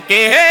ਗੱਡ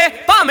ਕੇ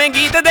ਭਾਵੇਂ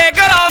ਗੀਤ ਦੇ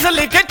ਗਰਾਸ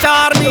ਲਿਖੇ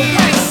ਚਾਰਨੀ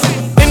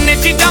ਇੰਨੇ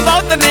ਚੀਜ਼ਾਂ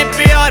ਬਹੁਤ ਨੇ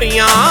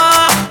ਪਿਆਰੀਆਂ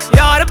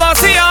ਯਾਰ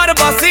ਬਸ ਯਾਰ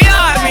ਬਸ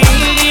ਯਾਰ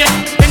ਨੀ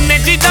ਇੰਨੇ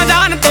ਚੀਜ਼ਾਂ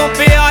ਜਾਨ ਤੋਂ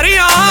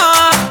ਪਿਆਰੀਆਂ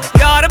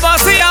ਯਾਰ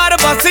ਬਸ ਯਾਰ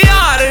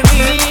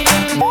ਨੀ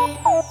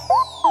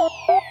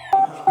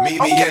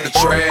Meet me in the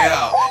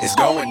trail, it's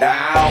going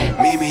down.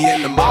 Meet me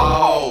in the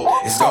mall,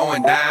 it's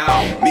going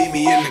down. Meet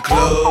me in the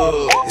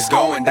club, it's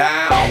going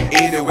down.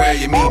 Anywhere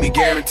you meet me,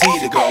 guaranteed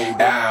to go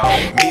down.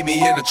 Meet me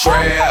in the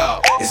trail,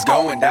 it's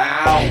going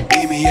down.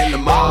 Meet me in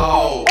the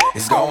mall,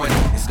 it's going.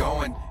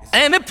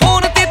 ਐਵੇਂ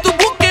phone ਤੇ ਤੂੰ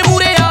ਬੁੱਕੇ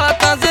ਮੂਰੇ ਆ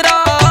ਤਾਂ ਜ਼ਰਾ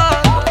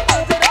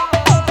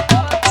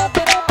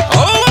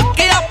ਹੋ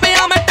ਕੇ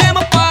ਆਪਿਆਂ ਮੈਂ time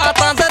ਪਾ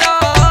ਤਾਂ ਜ਼ਰਾ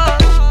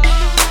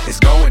It's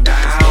going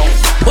down.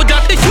 ਉਹ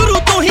ਜੱਟ ਸ਼ੁਰੂ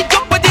ਤੋਂ ਹੀ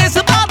ਚੁੱਪ ਜੇ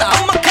ਸੁਭਾਅ ਦਾ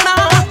ਮੱਖਣਾ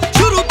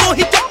ਸ਼ੁਰੂ ਤੋਂ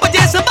ਹੀ ਚੁੱਪ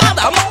ਜੇ ਸੁਭਾਅ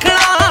ਦਾ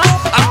ਮੱਖਣਾ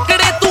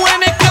ਆਕੜੇ ਤੂੰ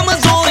ਐਵੇਂ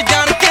ਕਮਜ਼ੋਰ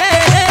ਜਾਣ ਕੇ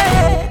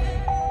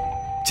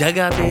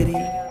ਜਗ੍ਹਾ ਤੇਰੀ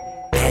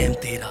ਟਾਈਮ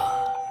ਤੇਰਾ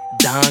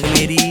ਡਾਂਗ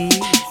ਮੇਰੀ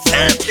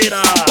ਸੈਮ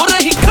ਤੇਰਾ ਉਹ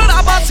ਰਹੀ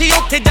ਖੜਾ ਬਾਸੀ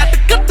ਉੱਥੇ ਜੱਟ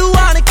ਕੱਦੂ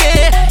ਆਣ ਕੇ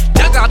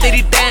ਜਗ੍ਹਾ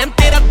ਤੇਰੀ ਟਾਈਮ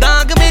ਤੇਰਾ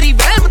ਡਾਂਗ ਮੇਰੀ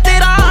ਵਹਿਮ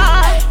ਤੇਰਾ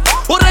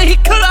ਉਹ ਰਹੀ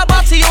ਖੜਾ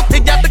ਬਾਸੀ ਉੱਥੇ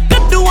ਜੱਟ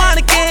ਕੱਦੂ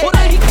ਆਣ ਕੇ ਉਹ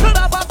ਰਹੀ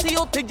ਖੜਾ ਬਾਸੀ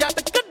ਉੱਥੇ ਜੱਟ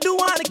ਕੱਦੂ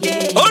ਆਣ ਕੇ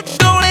ਉਹ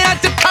ਟੋਲਿਆਂ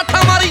ਚ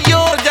ਠਾਠਾ ਮਾਰੀ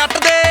ਯੋਰ ਜੱਟ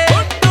ਦੇ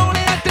ਉਹ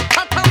ਟੋਲਿਆਂ ਚ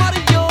ਠਾਠਾ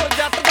ਮਾਰੀ ਯੋਰ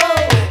ਜੱਟ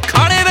ਦੇ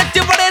ਖਾਣੇ ਵਿੱਚ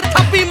ਬੜੇ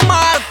ਥਾਪੀ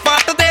ਮਾਰ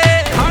ਪੱਟ ਦੇ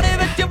ਖਾਣੇ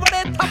ਵਿੱਚ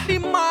ਬੜੇ ਥਾਪੀ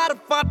ਮਾਰ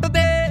ਪੱਟ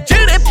ਦੇ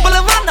ਜਿਹੜੇ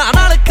ਪਹਿਲਵਾਨਾਂ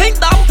ਨਾਲ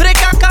ਖੈਂਦਾ ਫਿਰੇ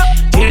ਕਾਕਾ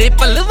ਜਿਹੜੇ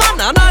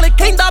ਪਹਿਲਵਾਨਾਂ ਨਾਲ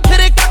ਖੈਂਦਾ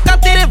ਫਿਰੇ ਕਾਕਾ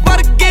ਤੇਰੇ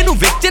ਵਰਗੇ ਨੂੰ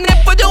ਵਿੱਚ ਨੇ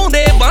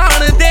ਭਜਾਉਂਦੇ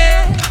ਬਾਣ ਦੇ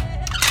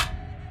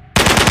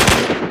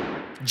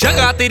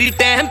ਜਗ੍ਹਾ ਤੇਰੀ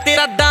ਟਾਈਮ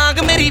ਤੇਰਾ ਡਾਂਗ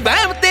ਮੇਰੀ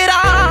ਵਹਿਮ ਤੇਰਾ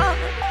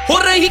ਹੋ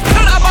ਰਹੀ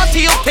ਖੜਾ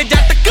ਬਾਸੀ ਉੱਥੇ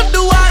ਜੱਟ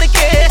ਕੱਦੂ ਆਣ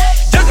ਕੇ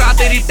ਜਗ੍ਹਾ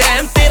ਤੇਰੀ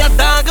ਟਾਈਮ ਤੇਰਾ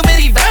ਡਾਂਗ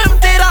ਮੇਰੀ ਵਹਿਮ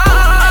ਤੇਰਾ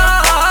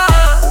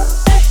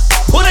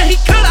ਹੋ ਰਹੀ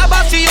ਖੜਾ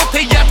ਬਾਸੀ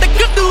ਉੱਥੇ ਜੱਟ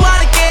ਕੱਦੂ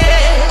ਆਣ ਕੇ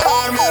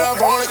ਯਾਰ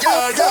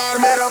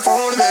ਮੇਰਾ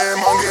ਫੋਨ ਦੇ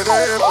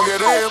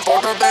ਮੰਗਦੇ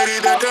ਫੋਟੋ ਤੇਰੀ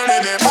ਦੇਖਣੇ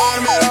ਦੇ ਯਾਰ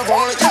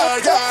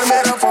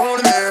ਮੇਰਾ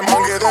ਫੋਨ ਦੇ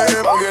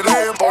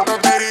ਮੰਗਦੇ ਫੋਟੋ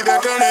ਤੇਰੀ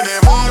ਦੇਖਣੇ ਦੇ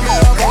ਯਾਰ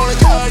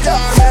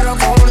ਮੇਰਾ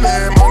ਫੋਨ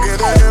ਦੇ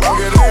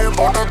ਮੰਗਦੇ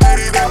ਫੋਟੋ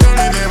ਤੇਰੀ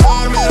ਦੇਖਣੇ ਦੇ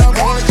ਯਾਰ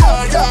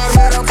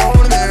ਮੇਰਾ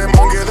ਫੋਨ ਦੇ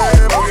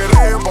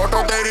ਮੰਗਦੇ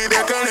ਫੋਟੋ ਤੇਰੀ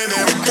ਦੇਖਣੇ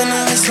ਦੇ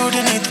ਤੈਨੂੰ ਵੀ ਸੂਟ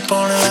ਨਹੀਂ ਤੂੰ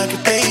ਪਾਉਣ ਲੱਗ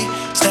ਪਈ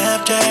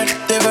ਸਨੈਪਚੈਟ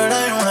ਤੇ ਬੜਾ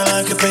ਹੋਣਾ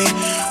ਲੱਗ ਪਈ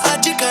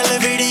ਅੱਜ ਕੱਲ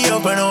ਵੀਡੀਓ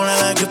ਬਣਾਉਣ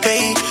ਲੱਗ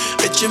ਪਈ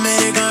ਵਿੱਚ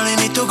ਮੇਰੇ ਗਾਣੇ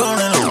ਨਹੀਂ ਤੂੰ ਗਾਉਣ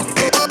ਲੱਗ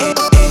ਪਈ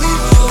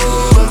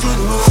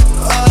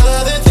all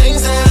of the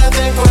things that I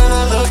think when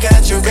I look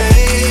at you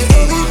babe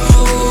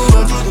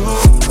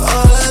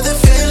all of the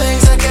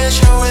feelings I can't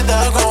show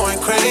without going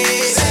crazy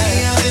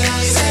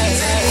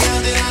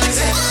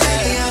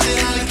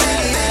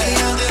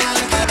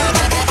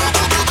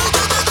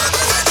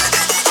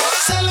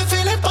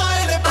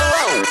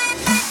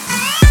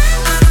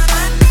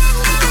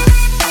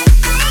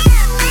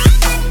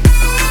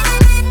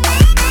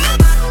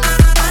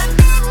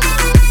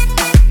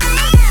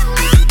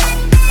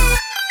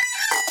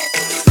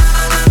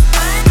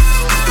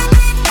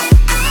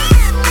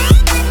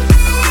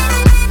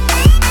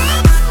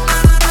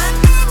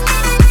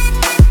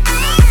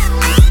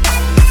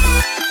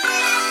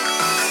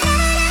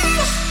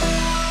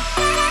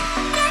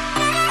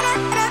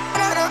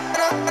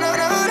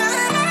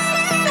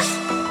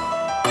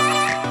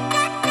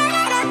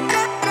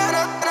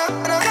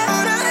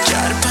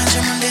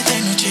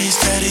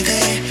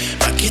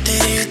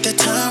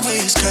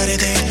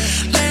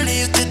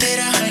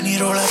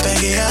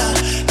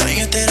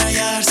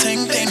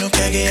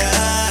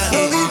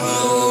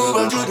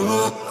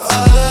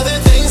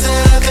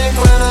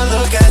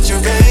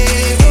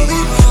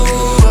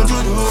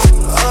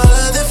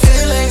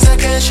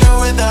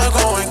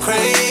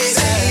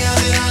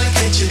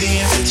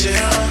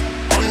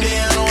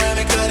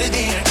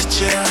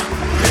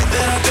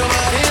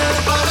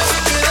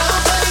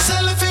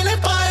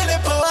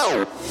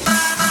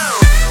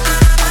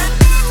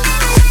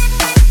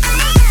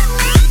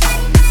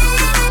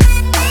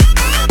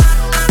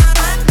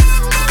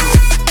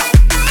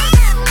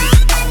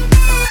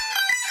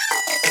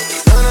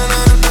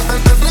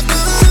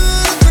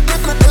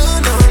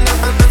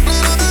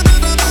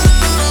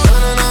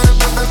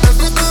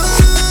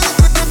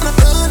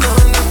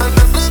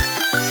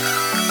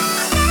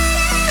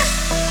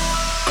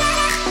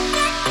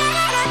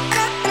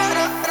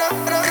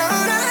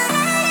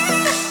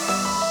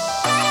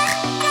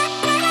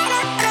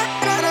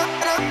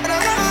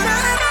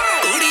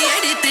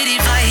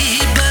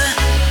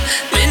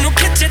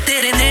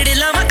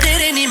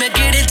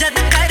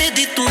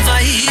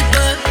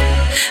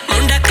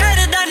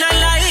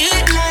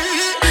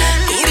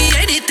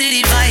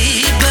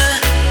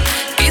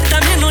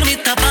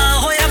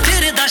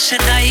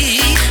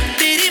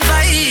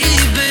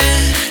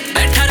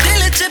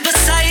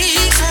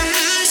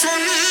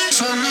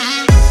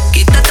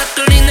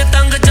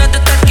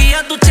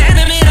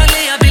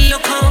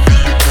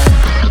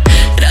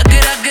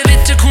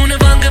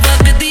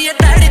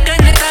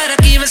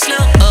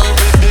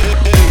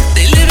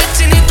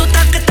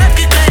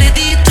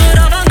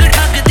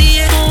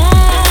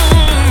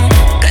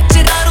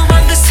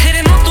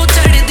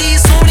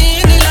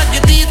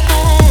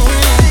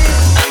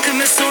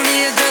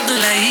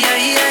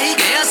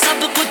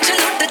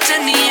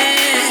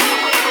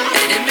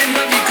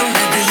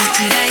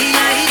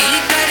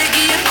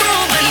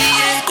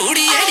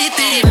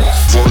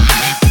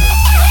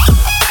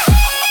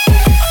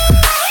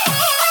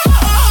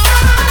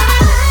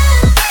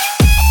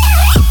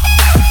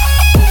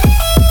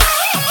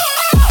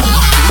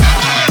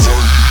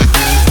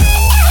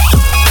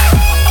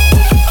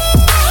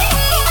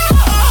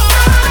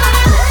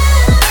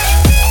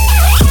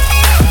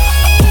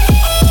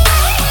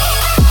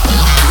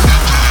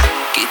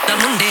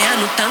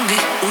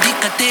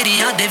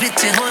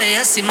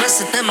ਅਸੀਂ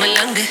ਮਸਤ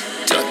ਮਲੰਗ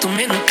ਜੋ ਤੂੰ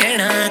ਮੈਨੂੰ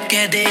ਕਹਿਣਾ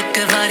ਕਹਿ ਦੇ ਇੱਕ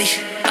ਵਾਰੀ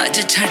ਅੱਜ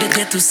ਛੱਡ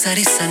ਦੇ ਤੂੰ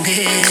ਸਾਰੀ ਸੰਗੇ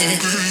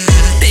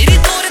ਤੇਰੀ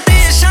ਤੋਰ ਤੇ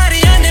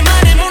ਇਸ਼ਾਰਿਆਂ ਨੇ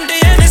ਮਾਰੇ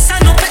ਮੁੰਡਿਆਂ ਨੇ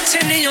ਸਾਨੂੰ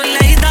ਪਿੱਛੇ ਨਹੀਂ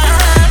ਲਈਦਾ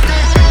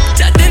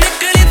ਜਦ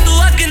ਨਿਕਲੀ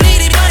ਤੂੰ ਅੱਗ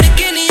ਨੀਰੀ ਬਣ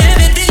ਕੇ ਨੀ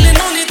ਐਵੇਂ ਦਿਲ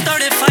ਨੂੰ ਨੀ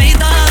ਤੋੜੇ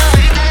ਫਾਇਦਾ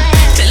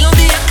ਚੱਲੋਂ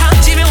ਦੀ ਅੱਖਾਂ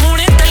ਜਿਵੇਂ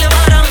ਹੁਣੇ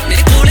ਤਲਵਾਰਾਂ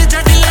ਮੇਰੇ ਕੋਲ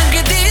ਜਦ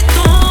ਲੰਘਦੀ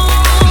ਤੂੰ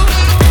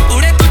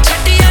ਉੜੇ ਤੂੰ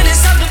ਛੱਡੀਆਂ ਨੇ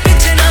ਸਭ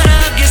ਪਿੱਛੇ ਨਾ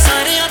ਰਹਿ ਅੱਗੇ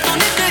ਸਾਰਿਆਂ ਤੋਂ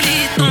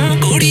ਨਿਕਲੀ ਤੂੰ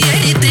ਕੁੜੀ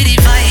ਐ ਤੇਰੀ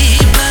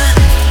ਵਾਈਬ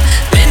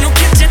ਮੈਨੂੰ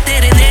ਖਿੱਚ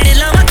ਤੇਰੇ ਨੇੜੇ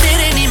ਲਾਵਾਂ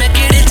ਤੇਰੇ ਨੀ ਮੈਂ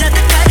ਕਿਹੜੇ ਜਦ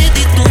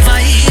ਕਰਦੀ ਤੂੰ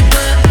ਵਾਈਬ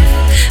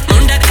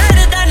ਮੁੰਡਾ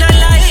ਕਰਦਾ ਨਾ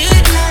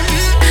ਲਾਈਕ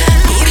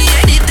ਕੁੜੀ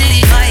ਐ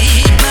ਤੇਰੀ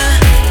ਵਾਈਬ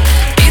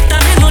ਕੀਤਾ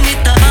ਮੈਨੂੰ ਨੀ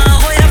ਤਬਾਹ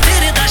ਹੋਇਆ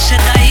ਫਿਰ ਦਾ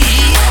ਸ਼ਦਾਈ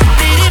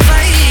ਤੇਰੀ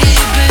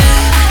ਵਾਈਬ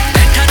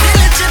ਬੈਠਾ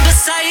ਦਿਲ ਚ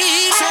ਬਸਾਈ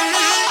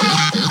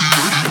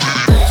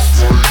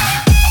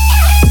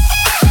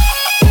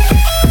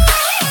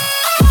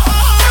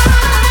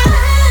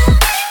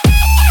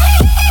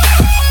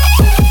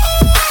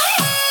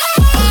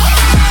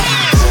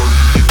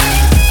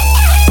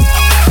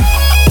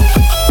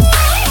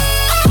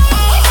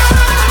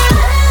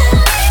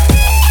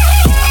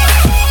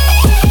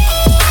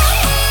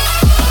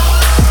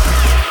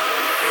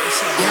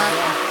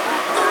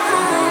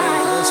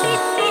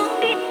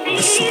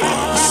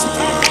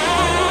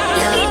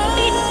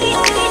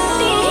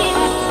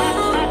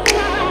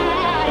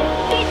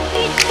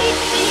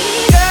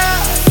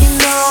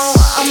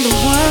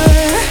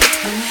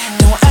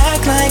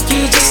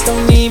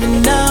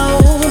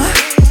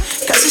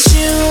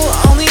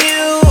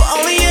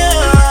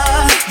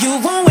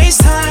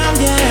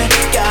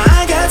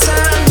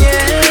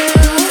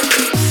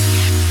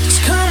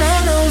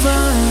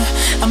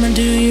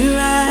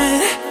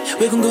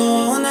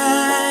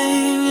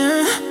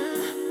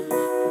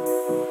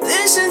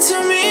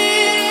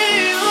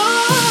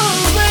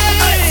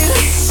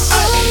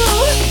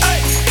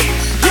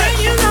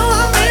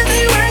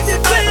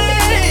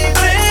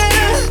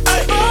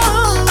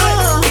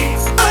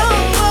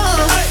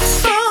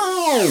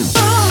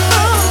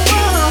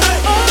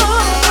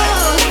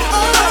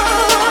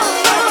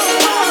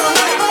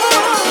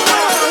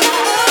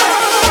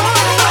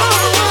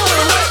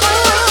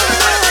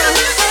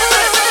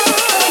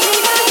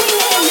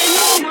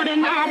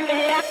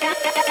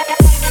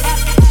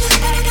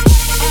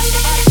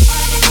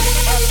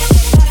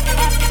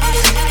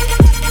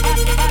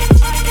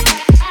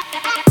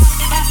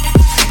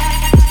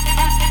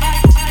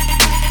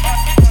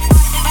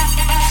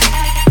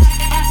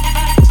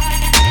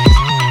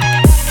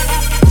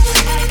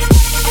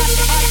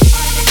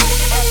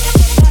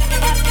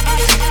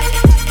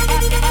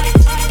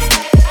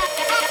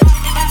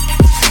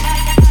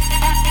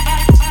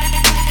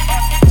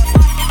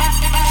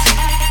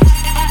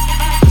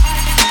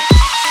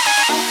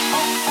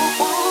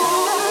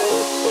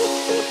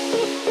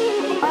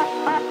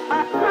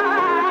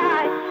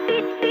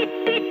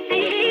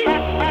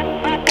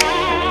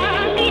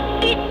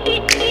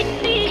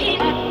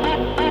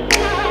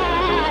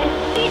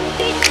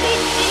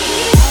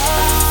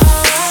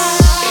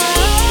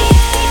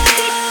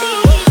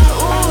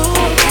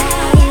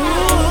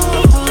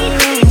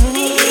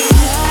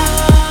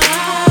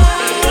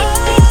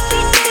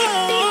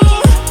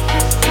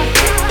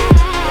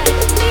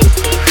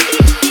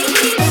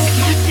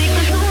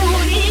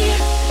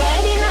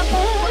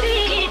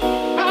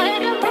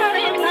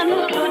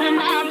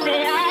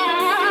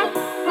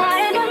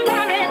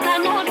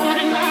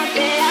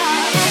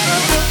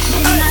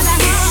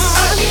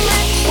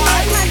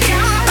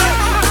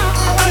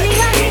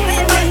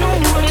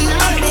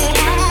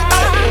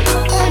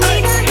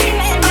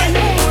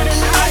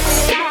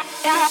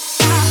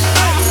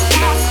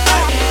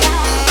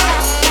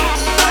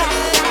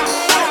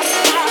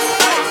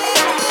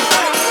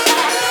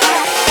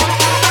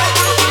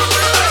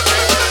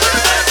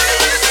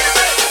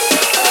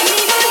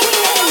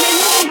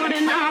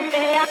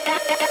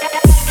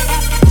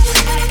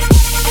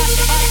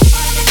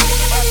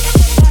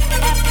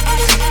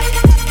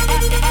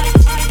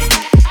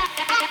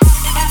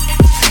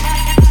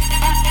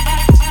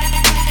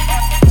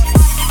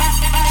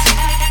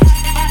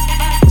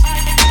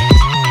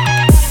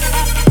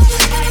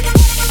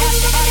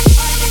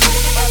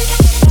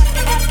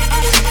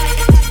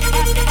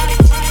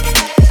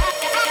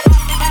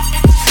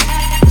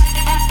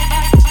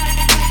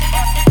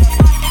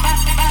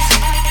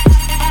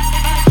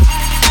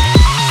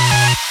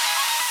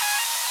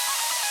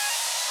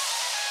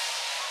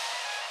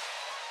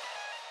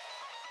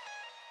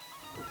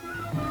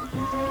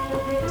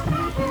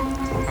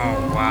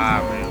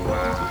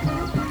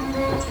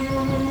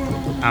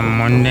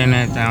ਮੁੰਡੇ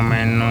ਨੇ ਤਾਂ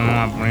ਮੈਨੂੰ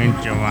ਆਪਣੀ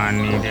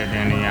ਜਵਾਨੀ ਦੇ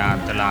ਦਿਨ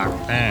ਯਾਦ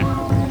ਦਿਲਾਤੇ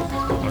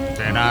ਉਹ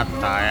ਤੇਰਾ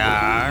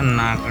ਤਾਇਆ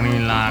ਨਾਕਣੀ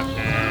ਲਾ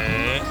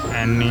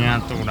ਕੇ ਇੰਨੀਆਂ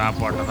ਧੂੜਾਂ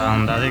ਪੁੱਟਦਾ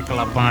ਹੁੰਦਾ ਸੀ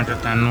ਕਲੱਬਾਂ 'ਚ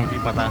ਤੈਨੂੰ ਕੀ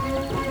ਪਤਾ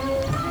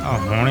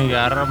ਹੁਣ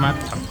ਯਾਰ ਮੈਂ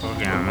ਥੱਕ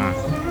ਗਿਆ ਵਾਂ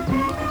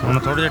ਹੁਣ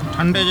ਥੋੜ੍ਹੇ ਜਿਹੇ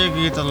ਠੰਡੇ ਜਿਹੇ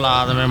ਗੀਤ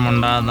ਲਾ ਦੇਵੇ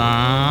ਮੁੰਡਾ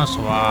ਤਾਂ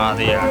ਸਵਾਦ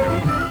ਹੀ ਆ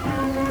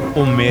ਜਾਊ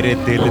ਉਹ ਮੇਰੇ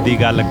ਦਿਲ ਦੀ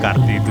ਗੱਲ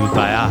ਕਰਦੀ ਤੂੰ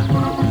ਤਾਇਆ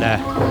ਲੈ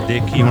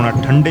ਦੇਖੀ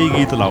ਹੁਣ ਠੰਡੇ ਹੀ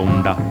ਗੀਤ ਲਾਉ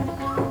ਮੁੰਡਾ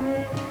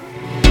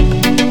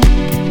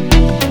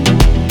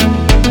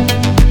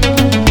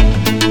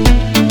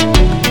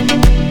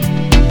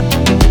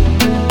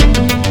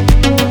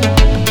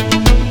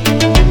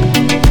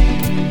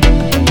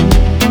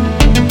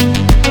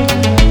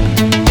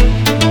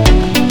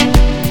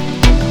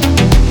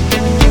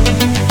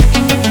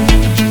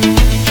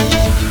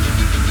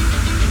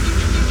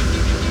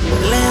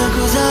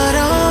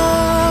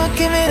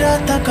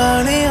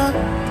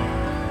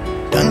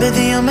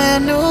ਲੰਘਦੀਆਂ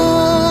ਮੈਨੂੰ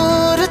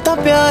ਰੁੱਤਾਂ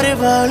ਪਿਆਰ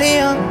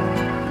ਵਾਲੀਆਂ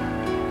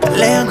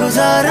ਕੱਲਿਆਂ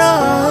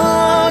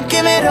ਗੁਜ਼ਾਰਾਂ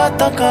ਕਿਵੇਂ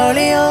ਰਾਤਾਂ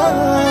ਕਾਲੀਆਂ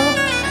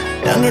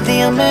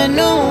ਲੰਘਦੀਆਂ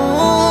ਮੈਨੂੰ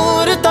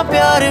ਰੁੱਤਾਂ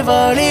ਪਿਆਰ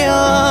ਵਾਲੀਆਂ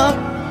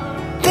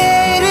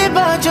ਤੇਰੇ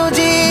ਬਾਝੋਂ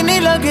ਜੀ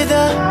ਨਹੀਂ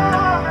ਲੱਗਦਾ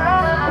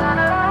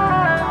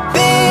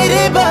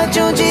ਤੇਰੇ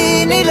ਬਾਝੋਂ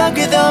ਜੀ ਨਹੀਂ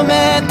ਲੱਗਦਾ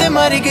ਮੈਂ ਤੇ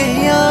ਮਰ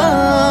ਗਈਆਂ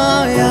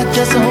ਅੱਜ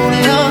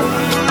ਸੋਹਣਿਆ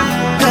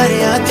ਘਰ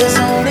ਅੱਜ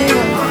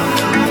ਸੋਹਣਿਆ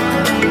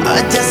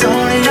ਅੱਜ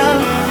ਸੋਹਣਿਆ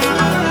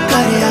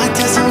ਘਰ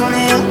ਅੱਜ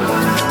ਸੋਹਣਿਆ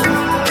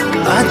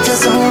ਅੱਜ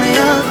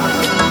ਸੋਹਣਿਆ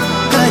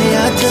ਘਰ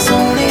ਅੱਜ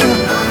ਸੋਹਣਿਆ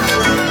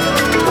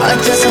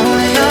ਅੱਜ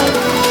ਸੋਹਣਿਆ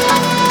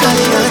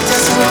ਘਰ ਅੱਜ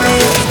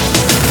ਸੋਹਣਿਆ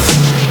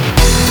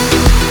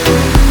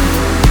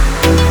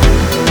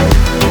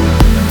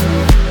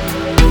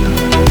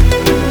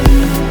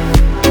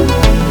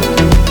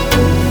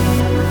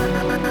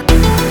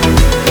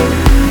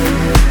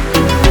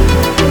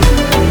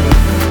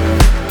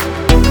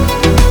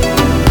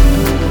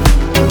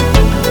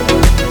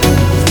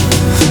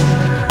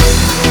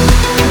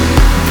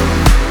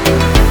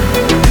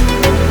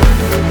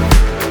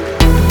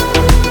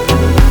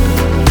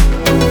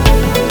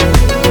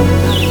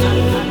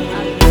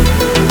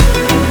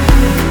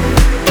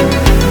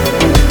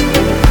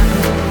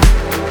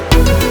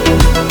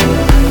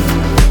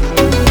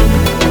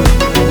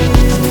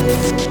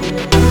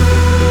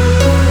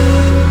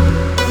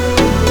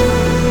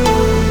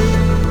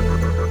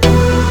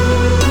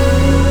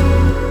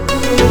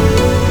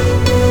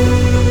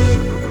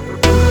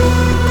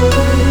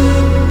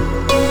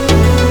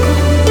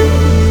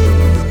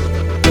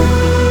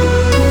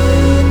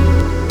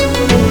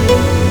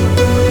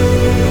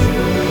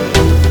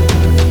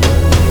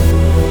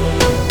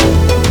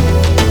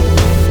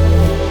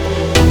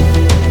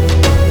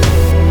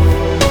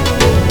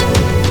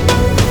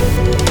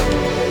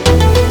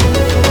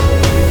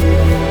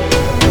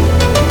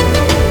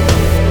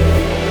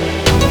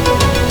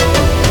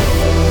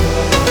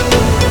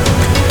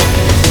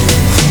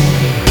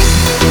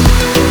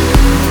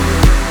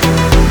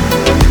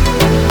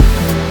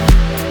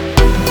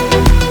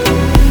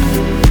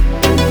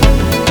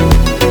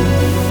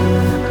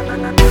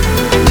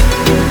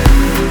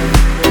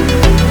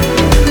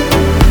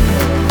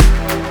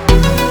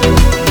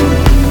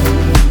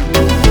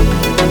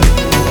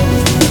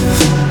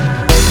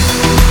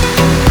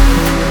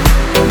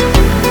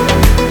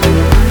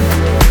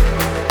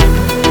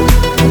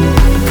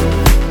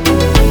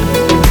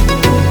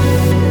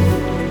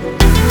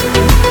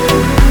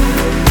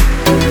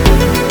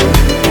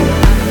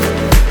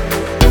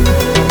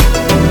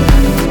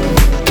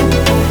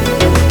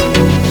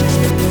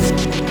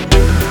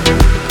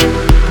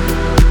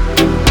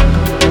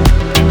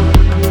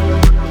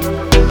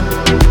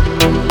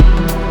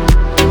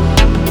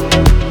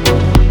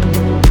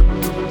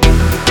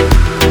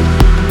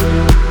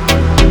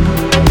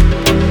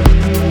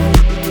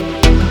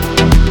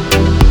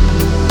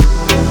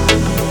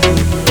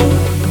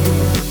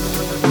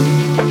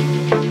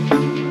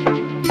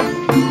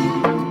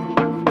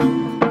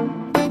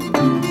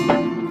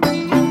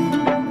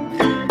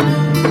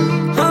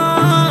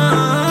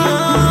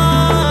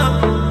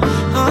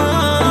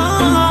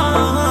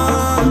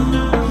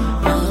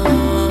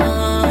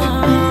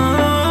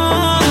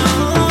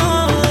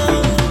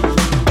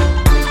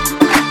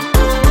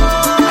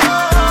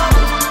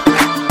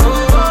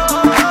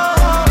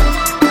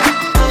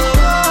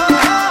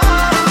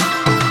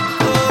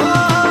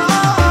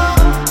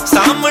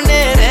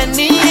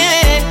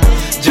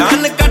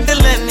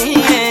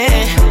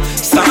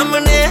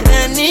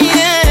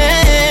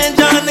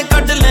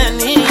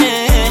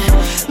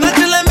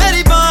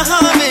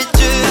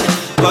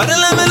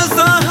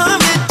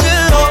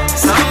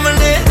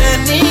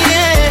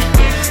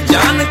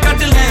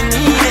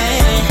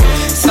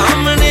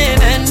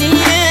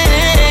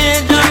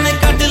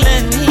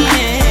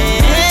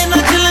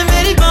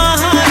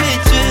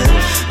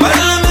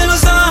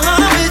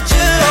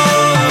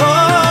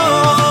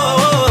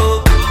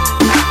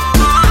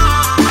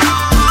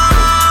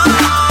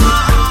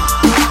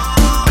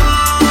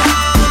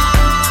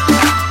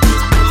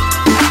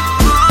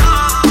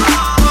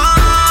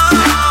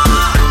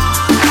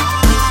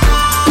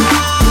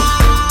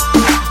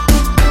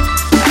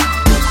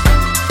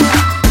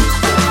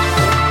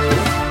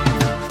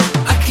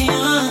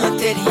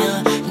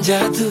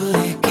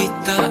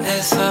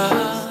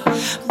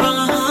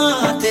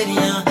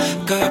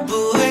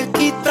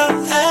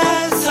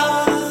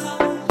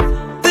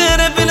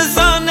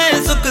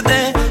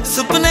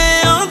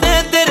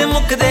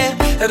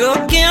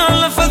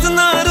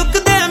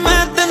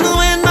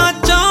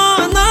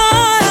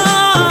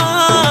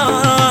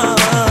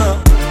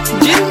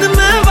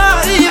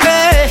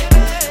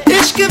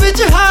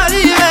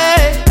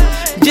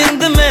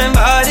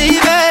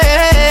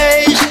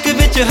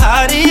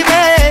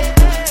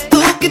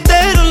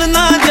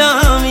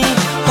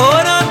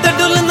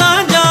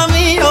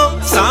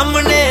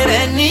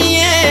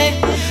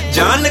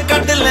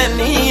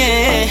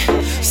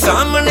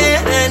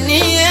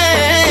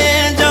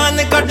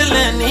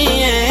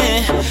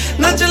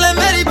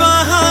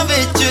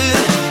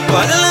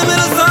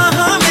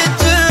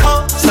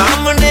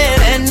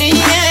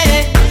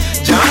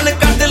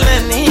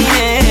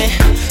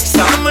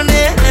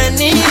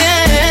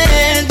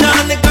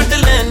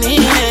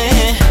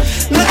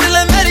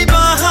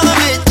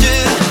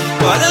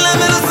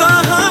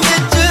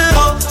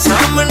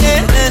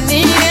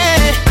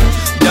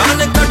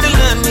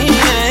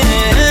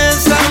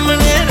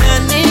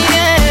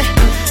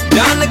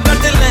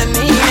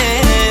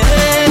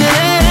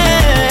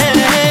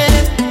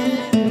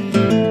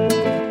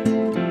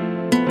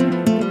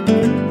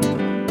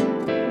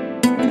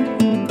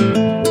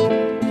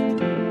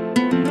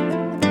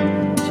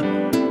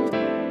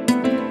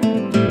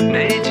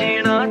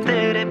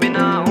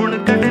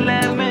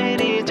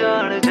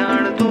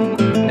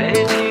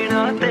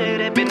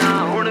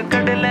हुण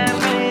कढ ले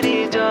मेरी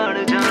जान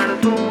जान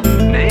तू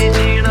नहीं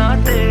जीना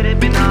तेरे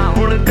बिना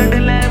हुण कढ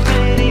ले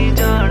मेरी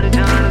जान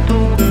जान तू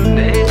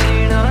नहीं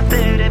जीना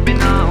तेरे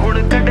बिना हुण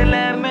कढ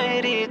ले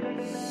मेरी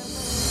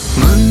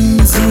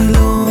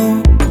मंजिलों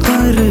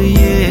पर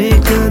ये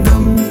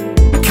कदम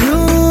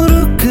क्यों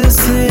रुक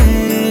से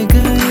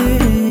गए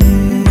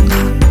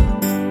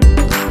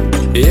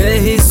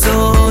यही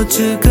सोच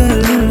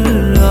कर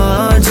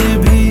आज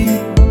भी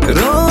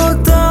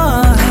रोता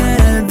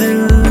है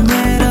दिल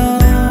मेरा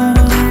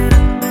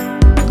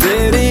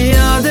तेरी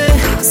यादें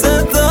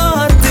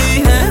सताती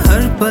है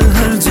हर पल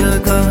हर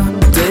जगह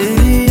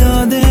तेरी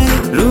यादें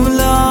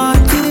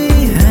रुलाती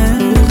हैं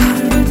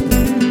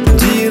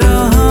जी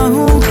रहा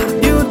हूँ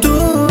यूं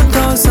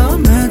टूटा सा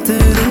मैं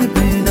तेरे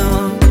बिना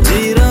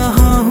जी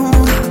रहा हूँ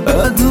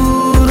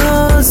अधूरा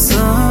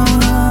सा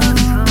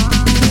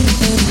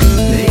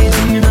नहीं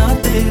जीना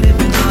तेरे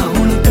बिना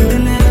हुण कढ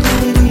ले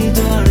मेरी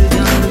जान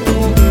जान तू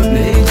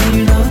नहीं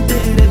जीना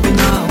तेरे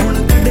बिना हुण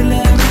कढ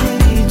ले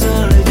मेरी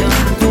जान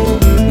जान तू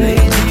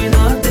नहीं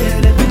जीना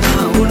तेरे बिना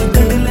हुण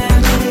कढ ले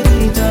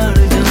मेरी जान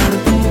जान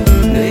तू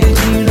नहीं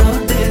जीना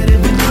तेरे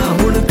बिना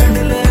हुण कढ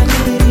ले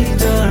मेरी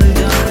जान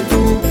जान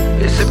तू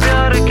इस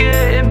प्यार के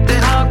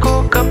इम्तिहान को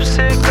कब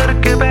से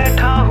करके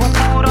बैठा हूँ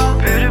पूरा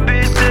फिर भी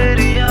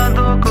तेरी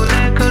यादों को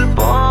लेकर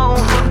पाऊँ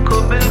खुद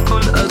को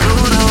बिल्कुल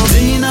अधूरा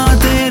जीना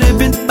तेरे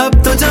बिन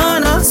अब तो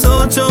जाना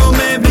सोचो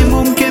में भी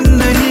मुमकिन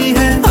नहीं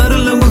है हर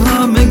लम्हा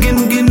में गिन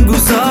गिन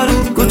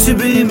गुजारूं कुछ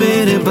भी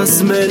मेरे बस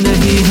में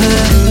नहीं है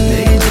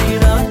नहीं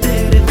जीना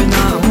तेरे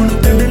बिना हुण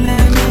कढ ले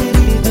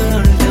मेरी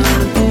जान जान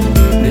तू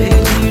नहीं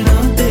जीना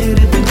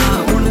तेरे बिना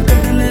हुण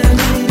कढ ले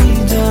मेरी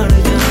जान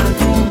जान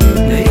तू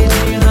नहीं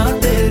जीना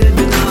तेरे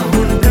बिना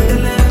हुण कढ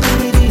ले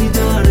मेरी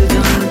जान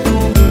जान तू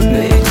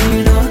नहीं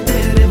जीना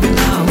तेरे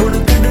बिना हुण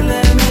कढ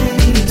ले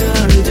मेरी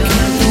जान जान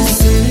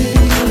कैसे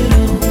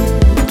रहूं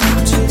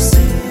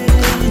तुझसे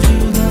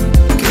जुदा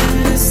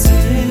कैसे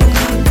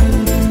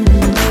करूं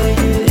मैं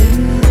ये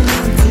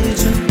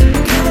इंतजार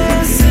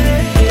कैसे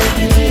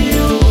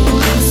जियूं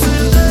इस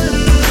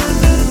दर्द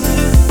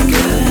में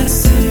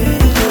कैसे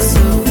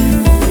सहूं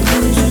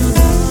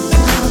जुदा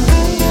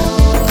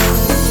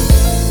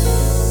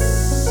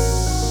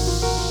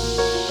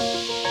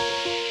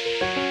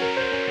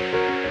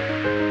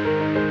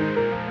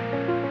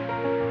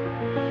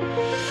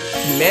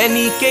मैं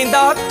नी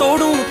कहंदा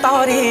तोड़ू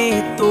तारे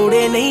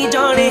तोड़े नहीं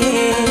जाने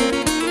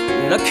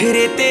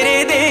नखरे तेरे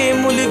दे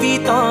मुल भी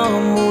तां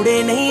मोड़े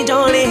नहीं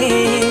जाने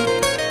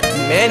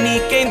मैं नी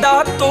कहंदा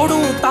तोड़ू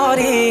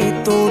तारे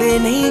तोड़े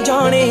नहीं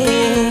जाने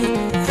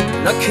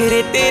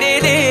नखरे तेरे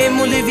दे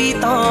मुल भी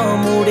तां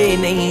मोड़े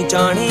नहीं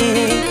जाने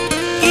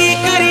की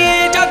करिए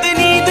जद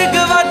नींद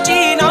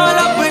गवाची ना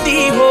लभदी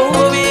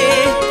होवे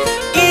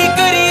की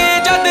करिए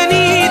जद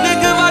नींद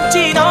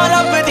गवाची ना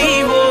लभदी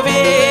होवे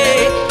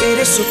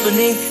तेरे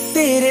सुपने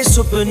तेरे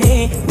सुपने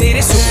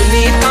तेरे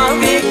सुपने तां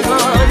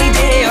वेखां नी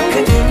जे अख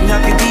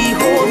लगदी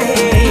होवे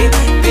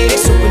तेरे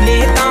सुपने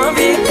तां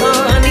वेखां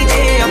नी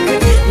जे अख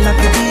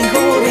लगदी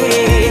होवे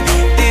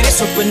तेरे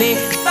सुपने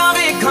तां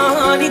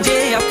वेखां नी जे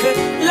अख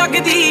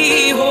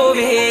लगदी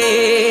होवे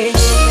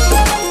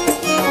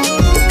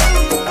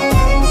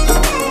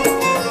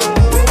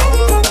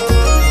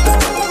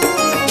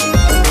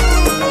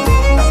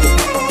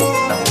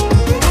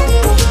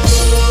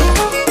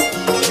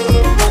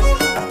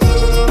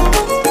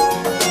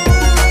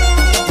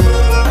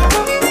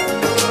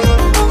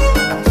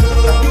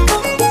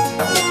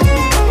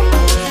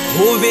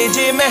होवे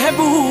जे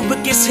महबूब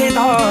किसे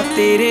दा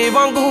तेरे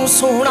वांगू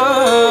सोना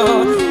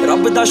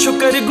रब दा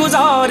शुक्र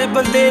गुजार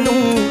बंदे नू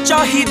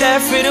चाहिदा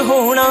फिर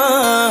होना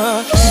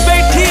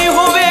बैठी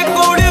होवे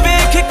कोड़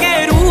वेख के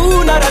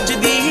रूह ना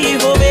रजदी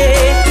होवे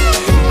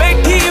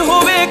बैठी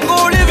होवे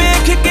कोड़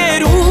वेख के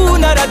रूह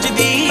ना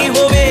रजदी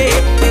होवे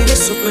तेरे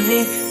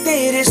सुपने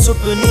तेरे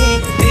सुपने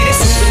तेरे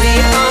सुपने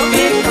तां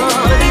वेखां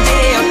नी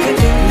जे अख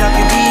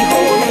लगदी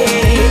होवे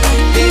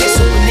तेरे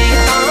सुपने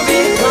तां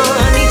वेखां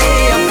नी जे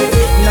अख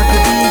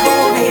लगदी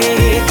होवे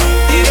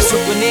तेरे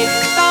सुपने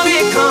तां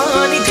वेखां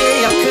नी जे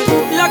अख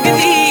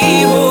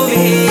लगदी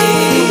होवे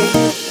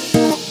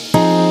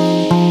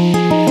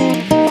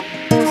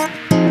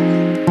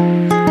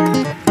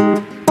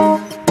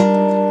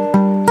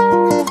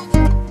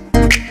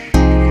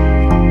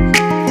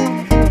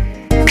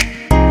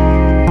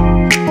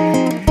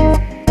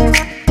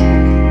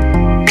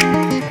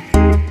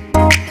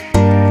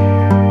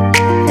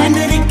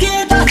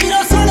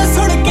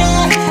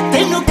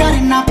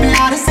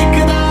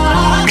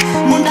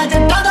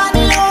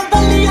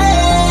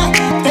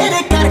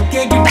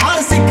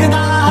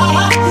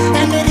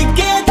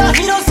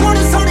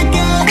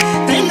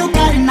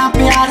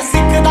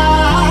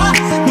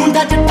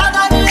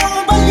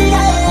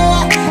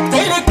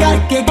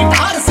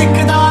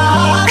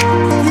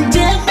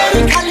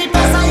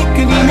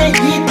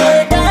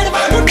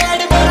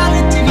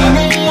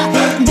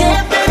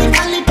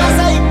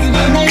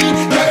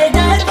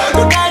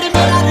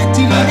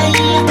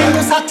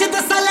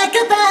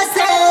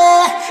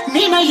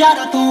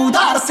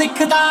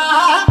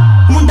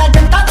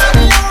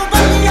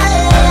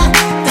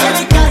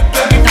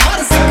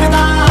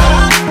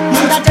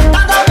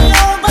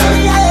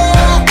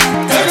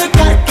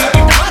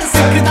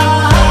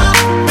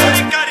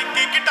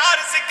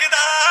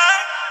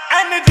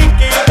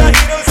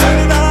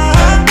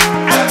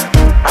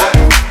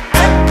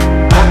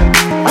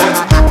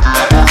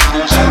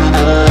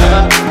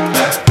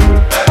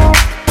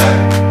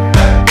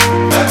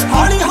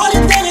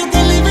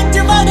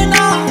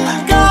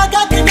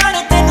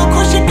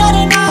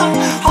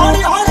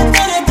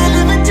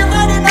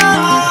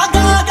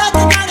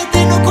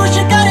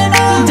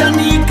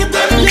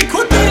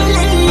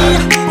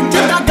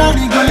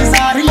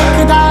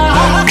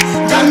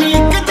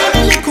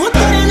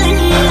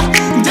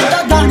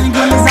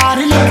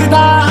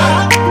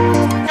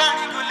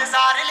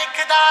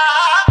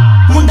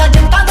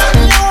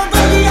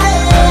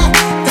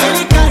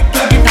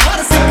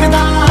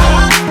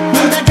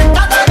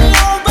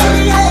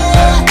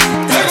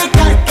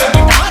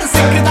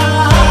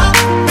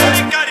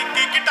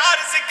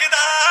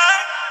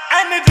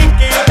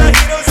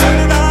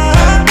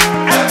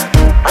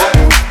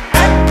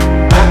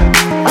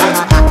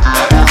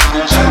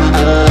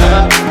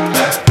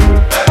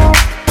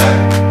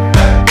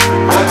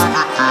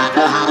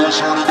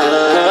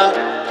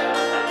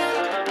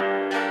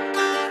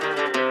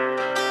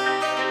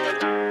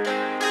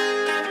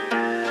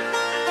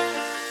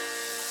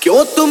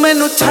क्यों तू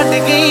मैनू छड़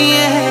गई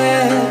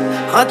है,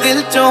 हाँ दिल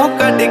चों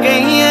कट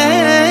गई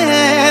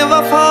है,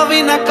 वफा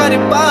भी ना कर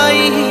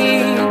पाई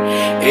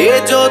ये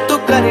जो तू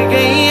कर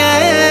गई है।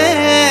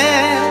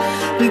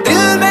 दिल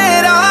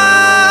मेरा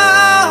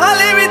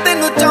हाले भी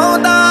तेनू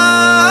चाहता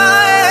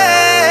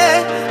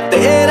है,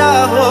 तेरा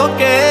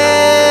होके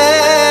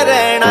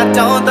रहना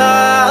चाहता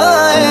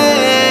है।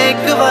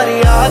 एक बारी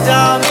आ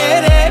जा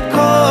मेरे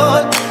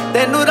कोल,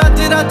 तेनू रज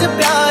रज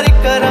प्यार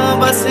करा,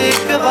 बस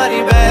एक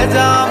बारी बह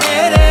जा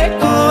मेरे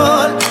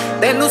कोल,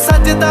 तेनू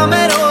सजदा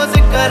मैं रोज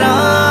करा।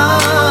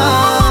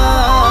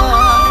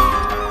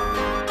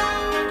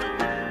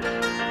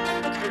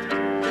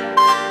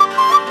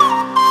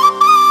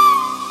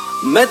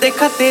 मैं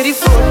देखा तेरी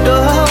फोटो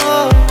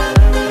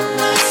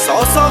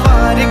 100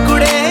 बार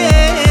कुड़े,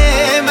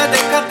 मैं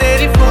देखा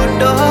तेरी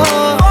फोटो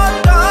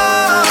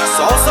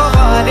 100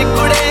 बार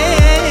कुड़े,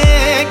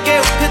 के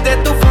उठदे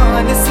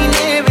तूफान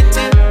सीने विच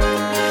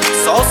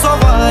 100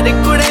 बार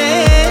कुड़े,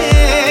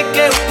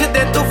 के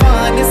उठदे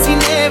तूफान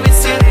सीने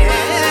विच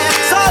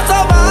 100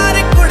 बार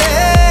कुड़े,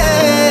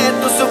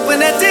 तू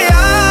सुपने च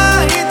आ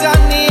ही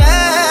जानी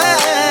है,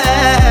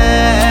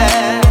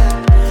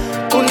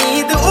 तू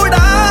नींद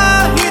उड़ा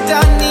ही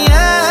जानी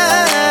है,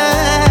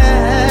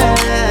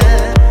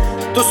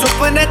 तू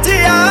सुपने च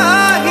आ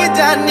ही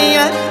जानी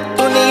है,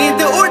 तू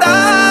नींद उड़ा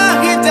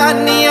ही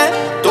जानी है,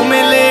 तू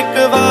मिले एक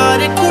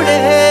बार कुड़े।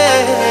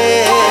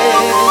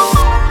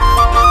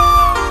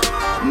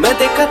 मैं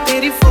देखा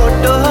तेरी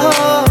फोटो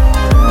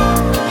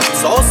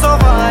 100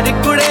 बार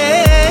कुड़े,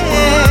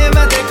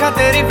 मैं देखा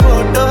तेरी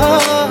फोटो,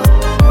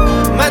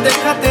 मैं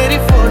देखा तेरी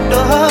फोटो।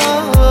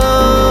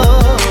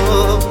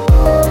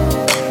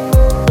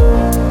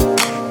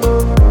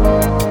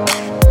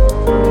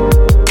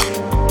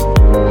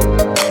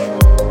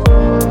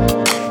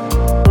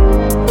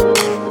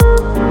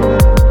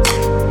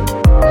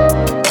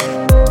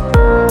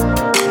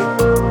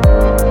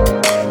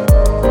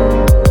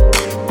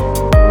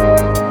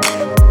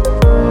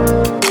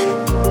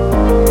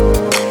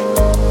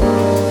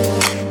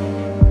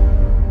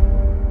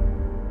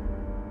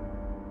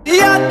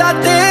 यादां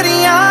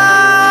तेरियां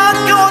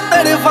क्यों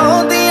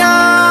तड़फाउंदियां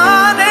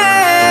ने,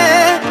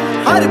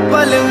 हर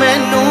पल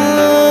मैनू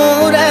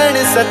रहन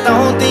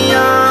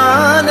सताउंदियां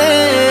ने।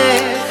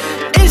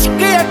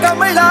 इश्क है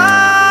कमला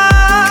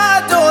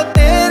जो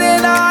तेरे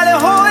नाल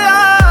होया,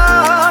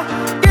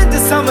 किंज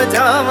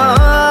समझावां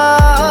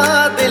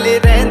दिल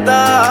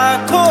रहिंदा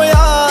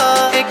खोया।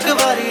 एक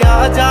बारी आ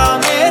जा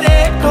मेरे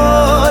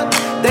कोल,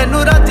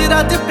 तेनू रज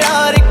रज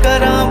प्यार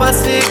करा,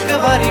 बस एक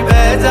बारी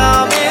बह जा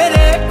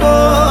मेरे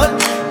कोल,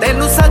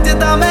 तेनू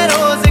सजदा मैं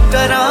रोज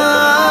करा।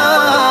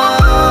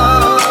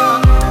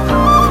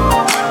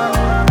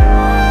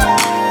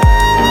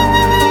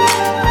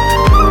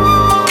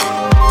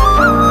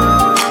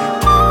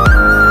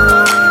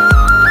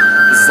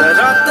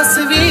 जरा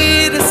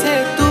तस्वीर से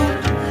तू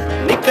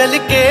निकल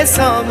के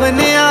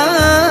सामने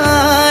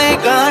आए,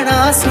 गाना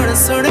सुन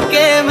सुन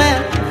के मैं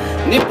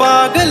नी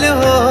पागल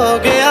हो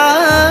गया।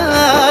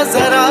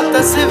 जरा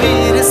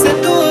तस्वीर से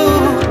तू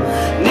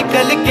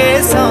निकल के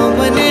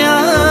सामने आ,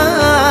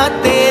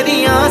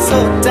 तेरियां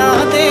सोचां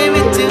दे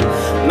विच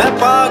मैं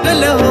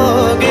पागल हो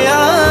गया।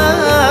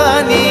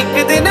 नी एक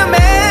दिन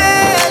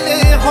मेल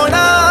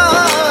होना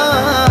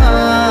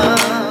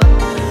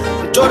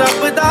जो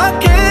रब दा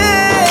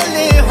खेल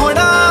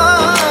होना,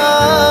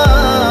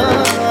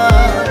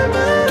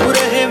 तू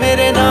रहे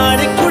मेरे नाल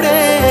कुड़े।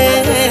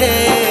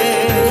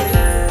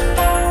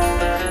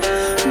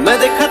 मैं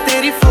देखा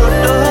तेरी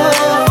फोटो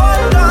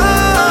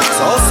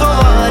 100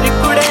 बार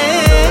कुड़े,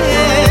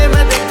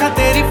 मैं देखा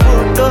तेरी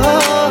फोटो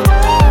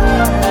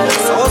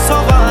 100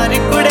 बार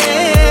कुड़े,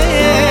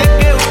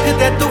 के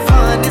उठदे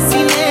तूफान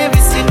सीने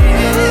विच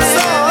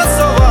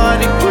 100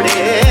 बार कुड़े।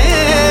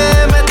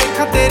 मैं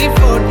देखा तेरी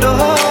फोटो,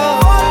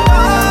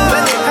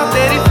 मैं देखा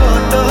तेरी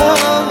फोटो।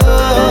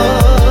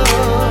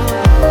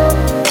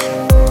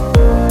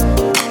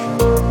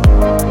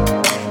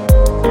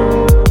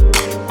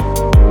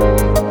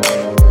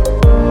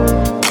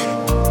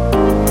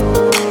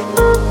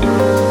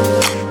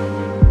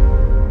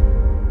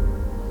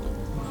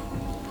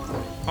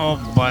 ਉਹ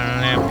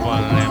ਬੱਲੇ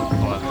ਬੱਲੇ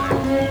ਬੱਲੇ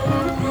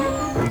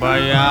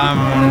ਬਈਆ,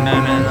 ਮੁੰਡੇ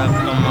ਨੇ ਤਾਂ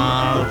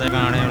ਕਮਾਲ ਦੇ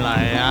ਗਾਣੇ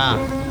ਲਾਏ ਆ।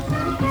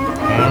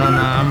 ਹੁਣ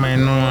ਨਾ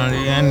ਮੈਨੂੰ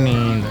ਆਉਂਦੀ ਹੈ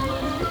ਨੀਂਦ,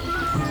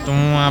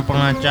 ਤੂੰ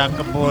ਆਪਣਾ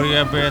ਚੱਕ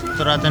ਬੋਰੀਆ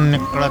ਬਿਸਤਰਾ ਤੇ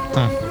ਨਿਕਲ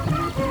ਇੱਥੋਂ।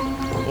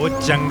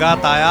 ਉਹ ਚੰਗਾ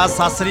ਤਾਇਆ,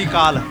 ਸਤਿ ਸ੍ਰੀ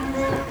ਅਕਾਲ।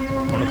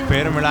 ਹੁਣ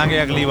ਫੇਰ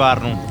ਮਿਲਾਂਗੇ ਅਗਲੀ ਵਾਰ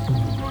ਨੂੰ।